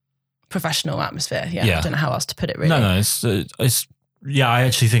of professional atmosphere. Yeah. I don't know how else to put it really. No, it's I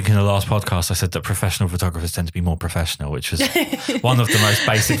actually think in the last podcast I said that professional photographers tend to be more professional, which was one of the most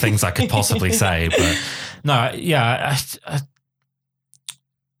basic things I could possibly say. But no, yeah,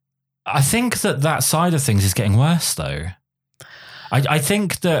 I think that side of things is getting worse though. I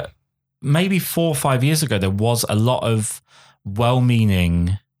think that maybe 4 or 5 years ago there was a lot of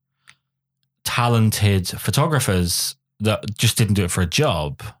well-meaning, talented photographers that just didn't do it for a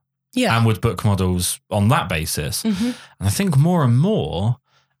job. Yeah. And would book models on that basis. And I think more and more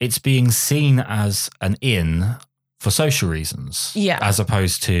it's being seen as an in for social reasons. Yeah. As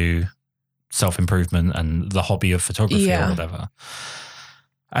opposed to self-improvement and the hobby of photography or whatever.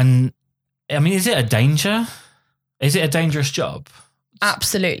 And I mean, is it a danger? Is it a dangerous job?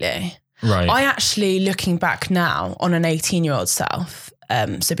 Absolutely. Right. I actually, looking back now on an 18-year-old self,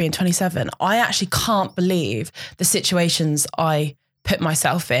 so being 27, I actually can't believe the situations I put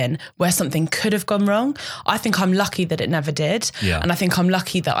myself in where something could have gone wrong. I think I'm lucky that it never did. Yeah. And I think I'm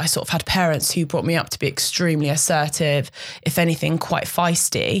lucky that I sort of had parents who brought me up to be extremely assertive, if anything, quite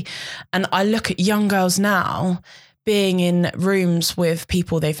feisty. And I look at young girls now being in rooms with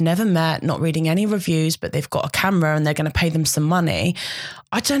people they've never met, not reading any reviews, but they've got a camera and they're going to pay them some money.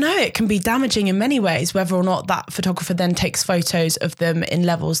 I don't know, it can be damaging in many ways, whether or not that photographer then takes photos of them in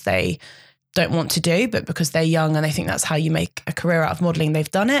levels they don't want to do, but because they're young and they think that's how you make a career out of modelling, they've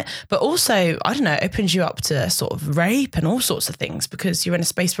done it. But also, I don't know, it opens you up to sort of rape and all sorts of things because you're in a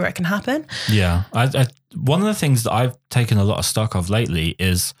space where it can happen. Yeah. One of the things that I've taken a lot of stock of lately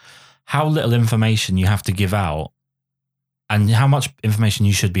is how little information you have to give out and how much information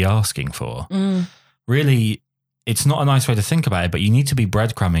you should be asking for. Really, it's not a nice way to think about it, but you need to be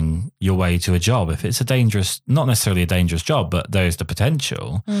breadcrumbing your way to a job. If it's a dangerous, not necessarily a dangerous job, but there's the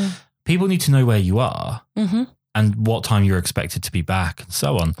potential, people need to know where you are and what time you're expected to be back and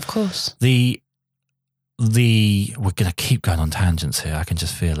so on. Of course. We're going to keep going on tangents here. I can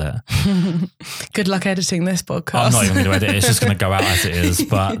just feel it. Good luck editing this podcast. I'm not even going to edit it. It's just going to go out as it is.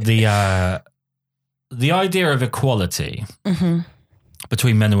 But the idea of equality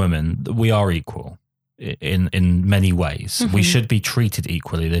between men and women, we are equal in many ways. We should be treated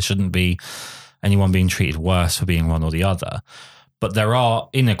equally. There shouldn't be anyone being treated worse for being one or the other. But there are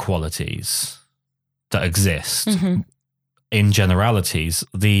inequalities that exist in generalities.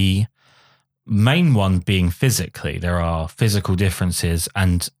 The main one being physically. There are physical differences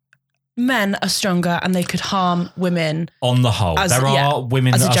and men are stronger and they could harm women. On the whole, there are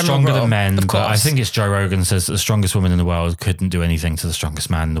women that are stronger than men, but I think it's Joe Rogan says that the strongest woman in the world couldn't do anything to the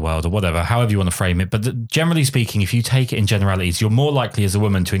strongest man in the world or whatever, however you want to frame it. But generally speaking, if you take it in generalities, you're more likely as a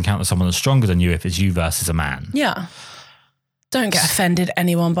woman to encounter someone that's stronger than you if it's you versus a man. Yeah. Don't get offended,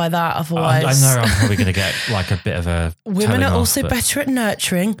 anyone, by that. Otherwise, I know I'm probably going to get like a bit of a. Women are also better at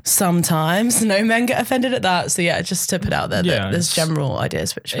nurturing sometimes. No men get offended at that. So yeah, just to put out there that there's general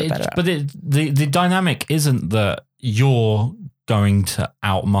ideas which are better. But the dynamic isn't that you're going to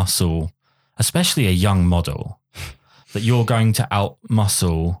outmuscle, especially a young model, that you're going to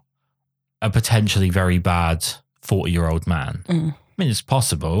outmuscle a potentially very bad 40-year-old man. I mean, it's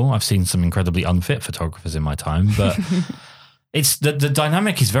possible. I've seen some incredibly unfit photographers in my time, but. It's the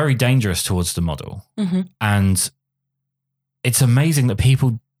dynamic is very dangerous towards the model. And it's amazing that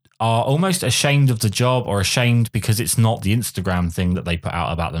people are almost ashamed of the job or ashamed because it's not the Instagram thing that they put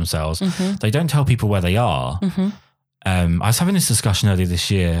out about themselves. They don't tell people where they are. I was having this discussion earlier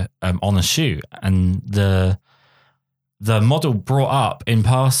this year on a shoot, and the the model brought up in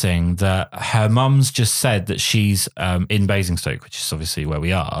passing that her mum's just said that she's in Basingstoke, which is obviously where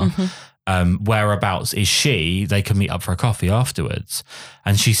we are. Whereabouts is she? They can meet up for a coffee afterwards.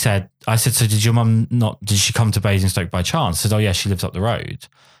 And she said, I said, so did your mum did she come to Basingstoke by chance? She said, oh yeah, she lives up the road.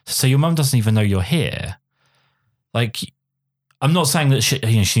 So your mum doesn't even know you're here. Like, I'm not saying that she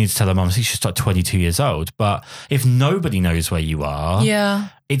needs to tell her mum, she's like 22 years old, but if nobody knows where you are,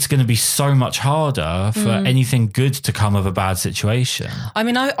 it's going to be so much harder for anything good to come of a bad situation. I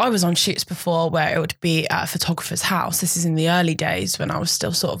mean, I was on shoots before where it would be at a photographer's house. This is in the early days when I was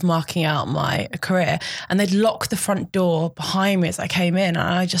still sort of marking out my career, and they'd lock the front door behind me as I came in. And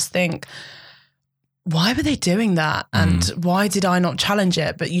I just think, why were they doing that? And why did I not challenge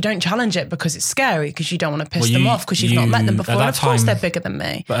it? But you don't challenge it because it's scary, because you don't want to piss them off, because you've not met them before. And of course they're bigger than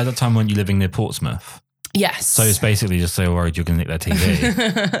me. But at that time, weren't you living near Portsmouth? Yes. So it's basically just so worried you're going to nick their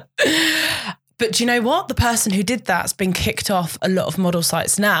TV. But do you know what? The person who did that's been kicked off a lot of model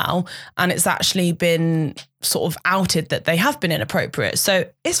sites now, and it's actually been sort of outed that they have been inappropriate. So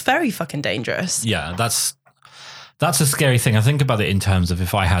it's very fucking dangerous. Yeah, that's a scary thing. I think about it in terms of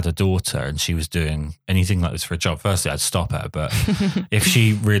if I had a daughter and she was doing anything like this for a job, firstly, I'd stop her. But if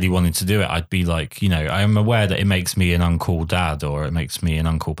she really wanted to do it, I'd be like, I'm aware that it makes me an uncool dad or it makes me an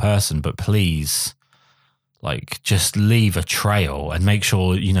uncool person, but please, like, just leave a trail and make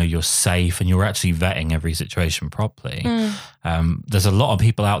sure, you're safe and you're actually vetting every situation properly. There's a lot of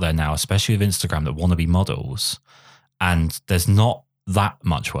people out there now, especially with Instagram, that want to be models, and there's not that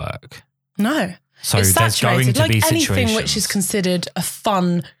much work. No. So it's there's going to be situations. Anything which is considered a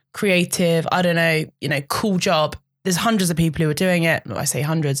fun, creative, I don't know, cool job, there's hundreds of people who are doing it. I say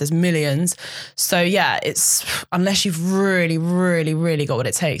hundreds, there's millions. So yeah, it's, unless you've really, really, really got what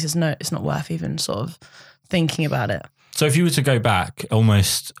it takes, it's not worth even sort of thinking about it. So if you were to go back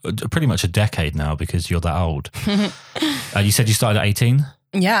almost pretty much a decade now, because you're that old, you said you started at 18?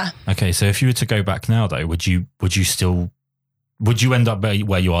 Yeah. Okay. So if you were to go back now though, would you end up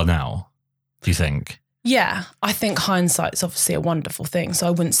where you are now? Do you think? Yeah, I think hindsight's obviously a wonderful thing. So I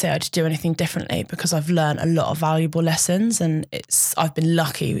wouldn't say I'd do anything differently, because I've learned a lot of valuable lessons, and I've been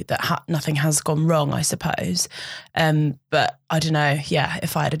lucky that nothing has gone wrong, I suppose. But I don't know. Yeah,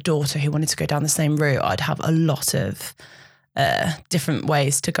 if I had a daughter who wanted to go down the same route, I'd have a lot of different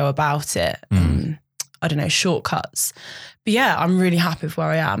ways to go about it. I don't know, shortcuts. But yeah, I'm really happy with where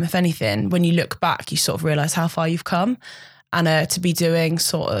I am. If anything, when you look back, you sort of realise how far you've come. And to be doing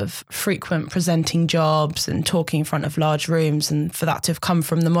sort of frequent presenting jobs and talking in front of large rooms, and for that to have come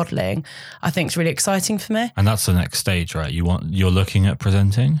from the modelling, I think is really exciting for me. And that's the next stage, right? You're looking at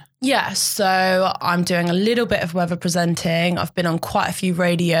presenting? Yeah, so I'm doing a little bit of weather presenting. I've been on quite a few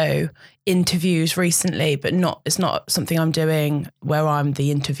radio interviews recently, but it's not something I'm doing where I'm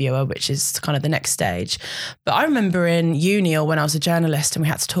the interviewer, which is kind of the next stage. But I remember in uni, or when I was a journalist and we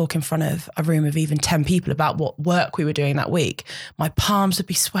had to talk in front of a room of even 10 people about what work we were doing that week, my palms would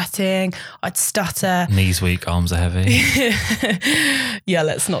be sweating, I'd stutter. Knees weak, arms are heavy. Yeah,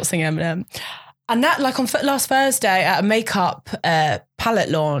 let's not sing Eminem. And that, like on last Thursday at a makeup palette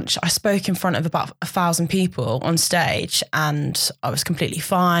launch, I spoke in front of about 1,000 people on stage, and I was completely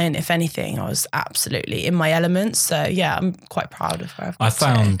fine. If anything, I was absolutely in my element. So yeah, I'm quite proud of where I've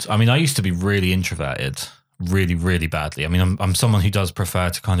got to. I used to be really introverted, really, really badly. I mean, I'm someone who does prefer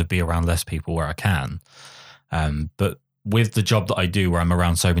to kind of be around less people where I can. But with the job that I do, where I'm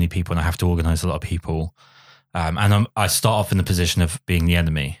around so many people and I have to organise a lot of people, and I start off in the position of being the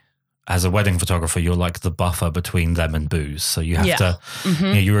enemy. As a wedding photographer, you're like the buffer between them and booze. So you have to,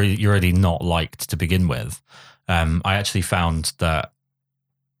 you're already not liked to begin with. I actually found that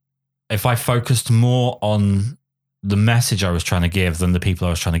if I focused more on the message I was trying to give than the people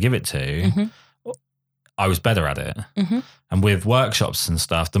I was trying to give it to, I was better at it. And with workshops and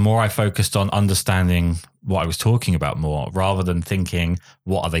stuff, the more I focused on understanding what I was talking about more, rather than thinking,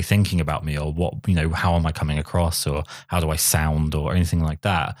 what are they thinking about me, or what, how am I coming across, or how do I sound, or anything like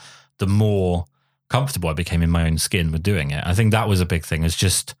that, the more comfortable I became in my own skin with doing it. I think that was a big thing, is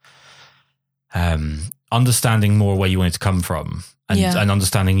just understanding more where you wanted to come from, and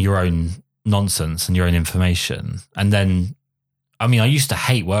understanding your own nonsense and your own information. And then, I used to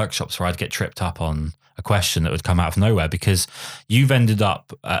hate workshops where I'd get tripped up on a question that would come out of nowhere, because you've ended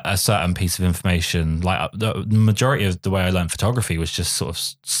up a certain piece of information. Like the majority of the way I learned photography was just sort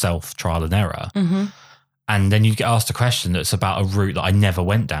of self trial and error. And then you get asked a question that's about a route that I never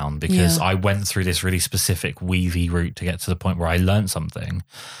went down, because I went through this really specific weavy route to get to the point where I learned something,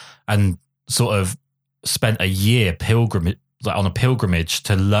 and sort of spent a year like on a pilgrimage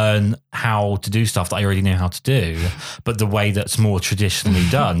to learn how to do stuff that I already know how to do, but the way that's more traditionally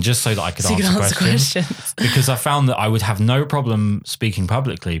done, just so that I could answer questions. Because I found that I would have no problem speaking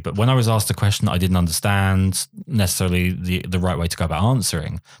publicly, but when I was asked a question that I didn't understand necessarily the right way to go about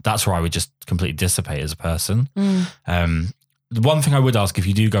answering, that's where I would just completely dissipate as a person. The one thing I would ask if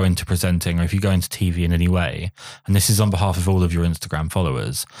you do go into presenting or if you go into TV in any way, and this is on behalf of all of your Instagram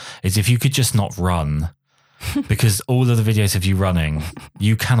followers, is if you could just not run. Because all of the videos of you running,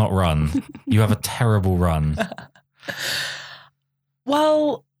 you cannot run. You have a terrible run.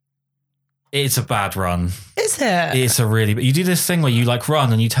 Well, it's a bad run. Is it? It's a really, you do this thing where you like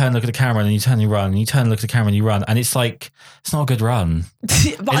run and you turn, look at the camera, and then you turn, you run, and you turn, look at the camera, and you run. And it's like, it's not a good run.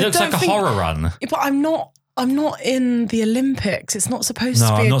 It looks like a horror run. But I'm not in the Olympics. It's not supposed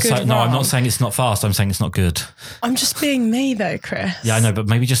to be a good run. No, I'm not saying it's not fast. I'm saying it's not good. I'm just being me though, Kris. Yeah, I know, but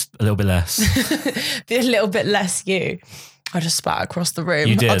maybe just a little bit less. Be a little bit less you. I just spat across the room.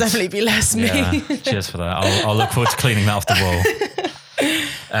 You did. I'll definitely be less me. Yeah, cheers for that. I'll look forward to cleaning that off the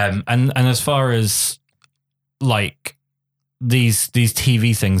wall. And as far as like these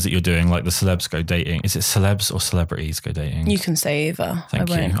TV things that you're doing, like the celebs go dating, is it celebs or celebrities go dating? You can say either. Thank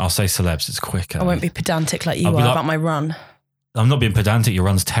you. I'll say celebs. It's quicker. I won't be pedantic like you are about my run. I'm not being pedantic. Your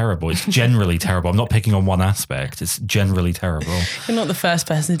run's terrible. It's generally terrible. I'm not picking on one aspect. It's generally terrible. You're not the first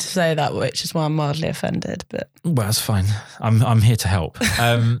person to say that, which is why I'm mildly offended. But well, that's fine. I'm here to help.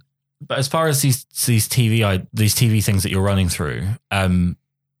 But as far as these TV things that you're running through,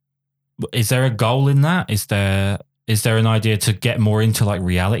 is there a goal in that? Is there an idea to get more into like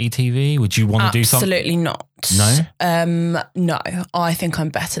reality TV? Would you want to do something? Absolutely not. No? No. I think I'm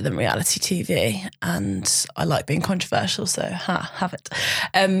better than reality TV and I like being controversial, so have it.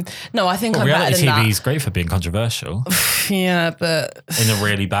 No, I think I'm better than that. Reality TV is great for being controversial. Yeah, but in a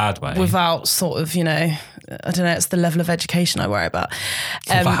really bad way. Without sort of, I don't know, it's the level of education I worry about.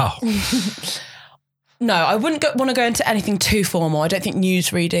 Wow. No, I wouldn't want to go into anything too formal. I don't think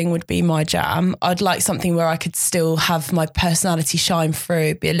news reading would be my jam. I'd like something where I could still have my personality shine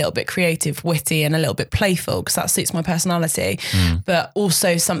through, be a little bit creative, witty, and a little bit playful because that suits my personality. But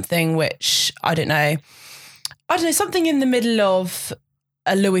also something which, I don't know, something in the middle of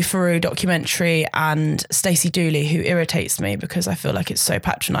a Louis Theroux documentary and Stacey Dooley, who irritates me because I feel like it's so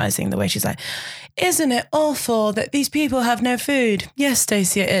patronising the way she's like, isn't it awful that these people have no food? Yes,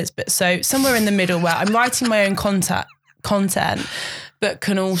 Stacey, it is. But so somewhere in the middle where I'm writing my own content, but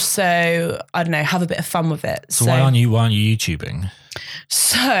can also, I don't know, have a bit of fun with it. So why aren't you YouTubing?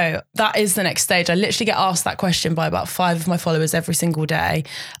 So that is the next stage. I literally get asked that question by about 5 of my followers every single day.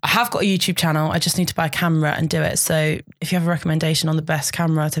 I have got a YouTube channel. I just need to buy a camera and do it. So if you have a recommendation on the best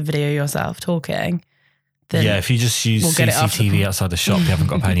camera to video yourself talking, then yeah, if you just use CCTV outside the shop, you haven't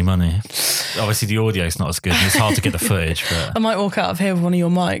got to pay any money. Obviously the audio is not as good and it's hard to get the footage. But I might walk out of here with one of your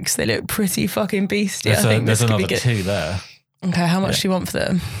mics. They look pretty fucking beastie. There's another 2 there. Okay, how much do you want for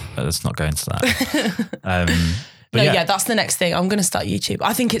them? Let's not go into that. But yeah, that's the next thing. I'm going to start YouTube.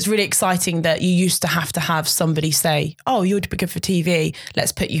 I think it's really exciting that you used to have somebody say, oh, you would be good for TV.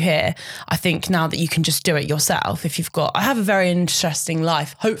 Let's put you here. I think now that you can just do it yourself, I have a very interesting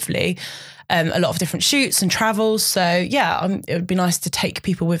life, hopefully, a lot of different shoots and travels. So yeah, it would be nice to take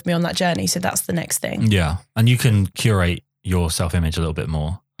people with me on that journey. So that's the next thing. Yeah. And you can curate your self-image a little bit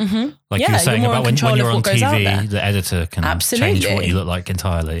more. Mm-hmm. Like you were saying about when you're on TV, the editor can change what you look like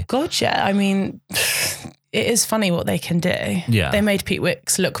entirely. God, yeah. I mean, it is funny what they can do. Yeah. They made Pete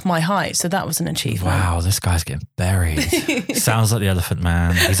Wicks look my height, so that was an achievement. Wow, this guy's getting buried. Sounds like the Elephant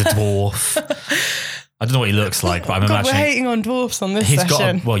Man. He's a dwarf. I don't know what he looks like, but I'm imagining... we're hating on dwarfs on this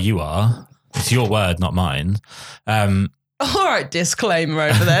session. Well, you are. It's your word, not mine. All right, disclaimer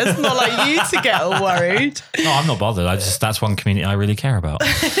over there. It's not like you to get all worried. No, I'm not bothered. That's one community I really care about.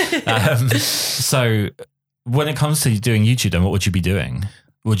 So when it comes to doing YouTube, then what would you be doing?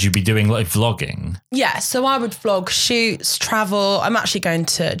 Would you be doing like vlogging? Yeah, so I would vlog shoots, travel. I'm actually going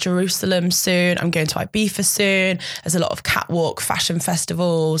to Jerusalem soon. I'm going to Ibiza soon. There's a lot of catwalk fashion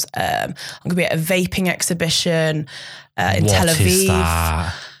festivals. I'm going to be at a vaping exhibition in Tel Aviv. What is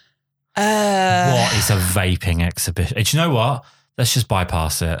that? What is a vaping exhibition? Do you know what? Let's just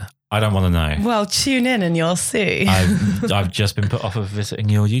bypass it. I don't want to know. Well, tune in and you'll see. I've just been put off of visiting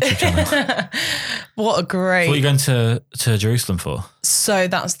your YouTube channel. What a great... What are you going to Jerusalem for? So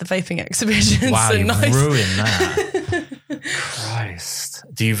that's the vaping exhibition. Wow, so you've nice. ruined that. Christ.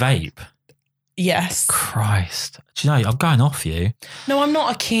 Do you vape? Yes. Christ. Do you know, I'm going off you. No, I'm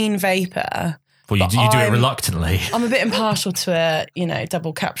not a keen vapor. Well, you do it reluctantly. I'm a bit impartial to a,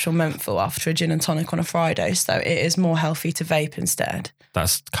 double capsule menthol after a gin and tonic on a Friday. So it is more healthy to vape instead.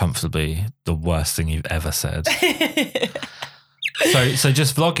 That's comfortably the worst thing you've ever said. So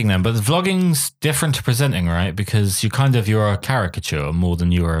just vlogging then, but vlogging's different to presenting, right? Because you're a caricature more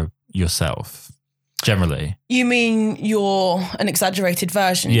than you're yourself, generally. You mean you're an exaggerated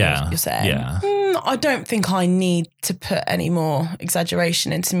version? Yeah, you're saying. Yeah. I don't think I need to put any more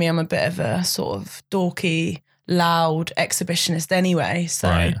exaggeration into me. I'm a bit of a sort of dorky, loud exhibitionist anyway. So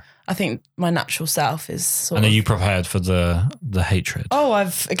right. I think my natural self is And are you prepared for the hatred? Oh,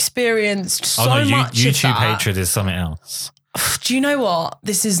 I've experienced so much YouTube of that. hatred is something else. Do you know what?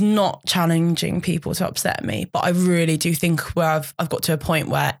 This is not challenging people to upset me, but I really do think where I've got to a point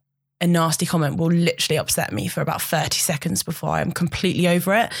where a nasty comment will literally upset me for about 30 seconds before I'm completely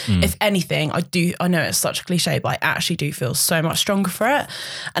over it. If anything, I know it's such a cliche, but I actually do feel so much stronger for it.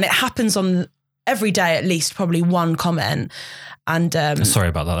 And it happens on every day, at least probably one comment. And sorry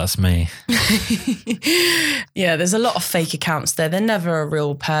about that. That's me. Yeah, there's a lot of fake accounts there. They're never a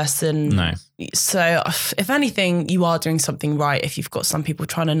real person. No. So if anything, you are doing something right if you've got some people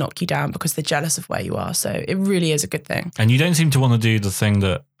trying to knock you down because they're jealous of where you are. So it really is a good thing. And you don't seem to want to do the thing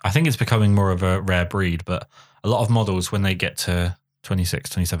that I think it's becoming more of a rare breed, but a lot of models, when they get to 26,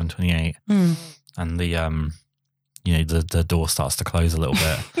 27, 28 and the door starts to close a little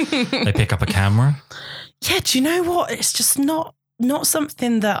bit, they pick up a camera. Yeah, do you know what? It's just not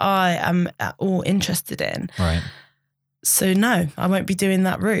something that I am at all interested in. Right. So no, I won't be doing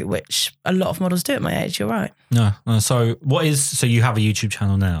that route, which a lot of models do at my age. You're right. No. So you have a YouTube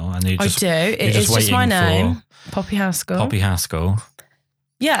channel now, and I do. It is just my name, Poppy Haskell. Poppy Haskell.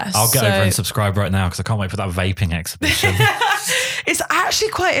 Yes. I'll get over and subscribe right now because I can't wait for that vaping exhibition. It's actually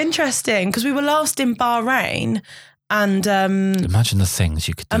quite interesting because we were last in Bahrain, and imagine the things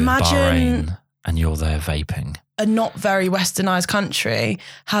you could do in Bahrain. And you're there vaping. A not very westernised country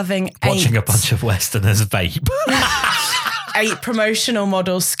watching a bunch of Westerners vape. 8 promotional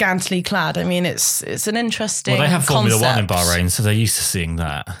models scantily clad. I mean, it's an interesting Well, they have Formula concept. 1 in Bahrain, so they're used to seeing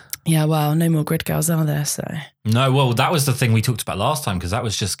that. Yeah, well, no more grid girls are there, so. No, well, that was the thing we talked about last time because that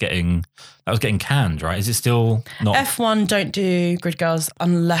was getting canned, right? Is it still not? F1 don't do grid girls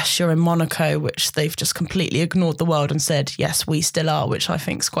unless you're in Monaco, which they've just completely ignored the world and said, yes, we still are, which I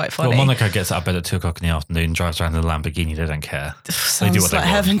think is quite funny. Well, Monaco gets out of bed at 2:00 in the afternoon, drives around in a Lamborghini, they don't care. Sounds they do what like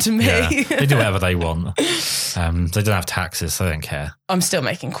they want. heaven to me. Yeah, they do whatever they want. They don't have taxes, so they don't care. I'm still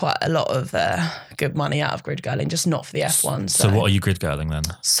making quite a lot of good money out of grid girling, just not for the F1. So what are you grid girling then?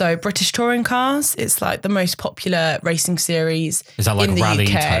 So British touring cars, it's like the most popular racing series. Is that like in the rally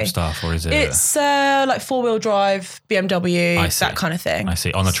UK. type stuff, or is it? It's like 4-wheel drive, BMW, that kind of thing. I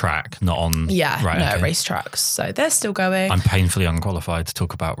see. On a track, not on. Yeah, right, no, okay. race tracks. So they're still going. I'm painfully unqualified to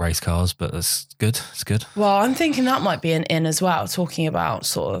talk about race cars, but that's good. It's good. Well, I'm thinking that might be an in as well, talking about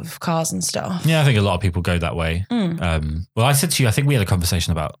sort of cars and stuff. Yeah, I think a lot of people go that way. Well, I said to you, I think we had a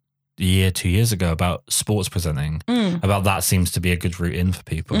conversation about a year, 2 years ago about sports presenting. About that seems to be a good route in for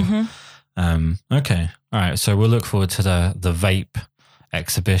people. Okay. All right. So we'll look forward to the vape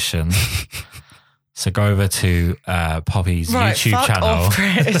exhibition. So go over to Poppy's YouTube channel. Off,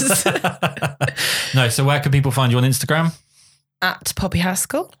 Kris. No, so where can people find you on Instagram? At Poppy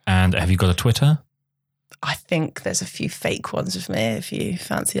Haskell. And have you got a Twitter? I think there's a few fake ones of me if you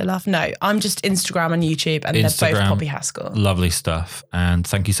fancy a laugh. No, I'm just Instagram and YouTube, and they're both Poppy Haskell. Lovely stuff. And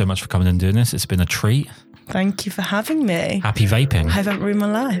thank you so much for coming and doing this. It's been a treat. Thank you for having me. Happy vaping. I haven't ruined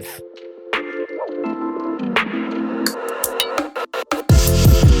my life.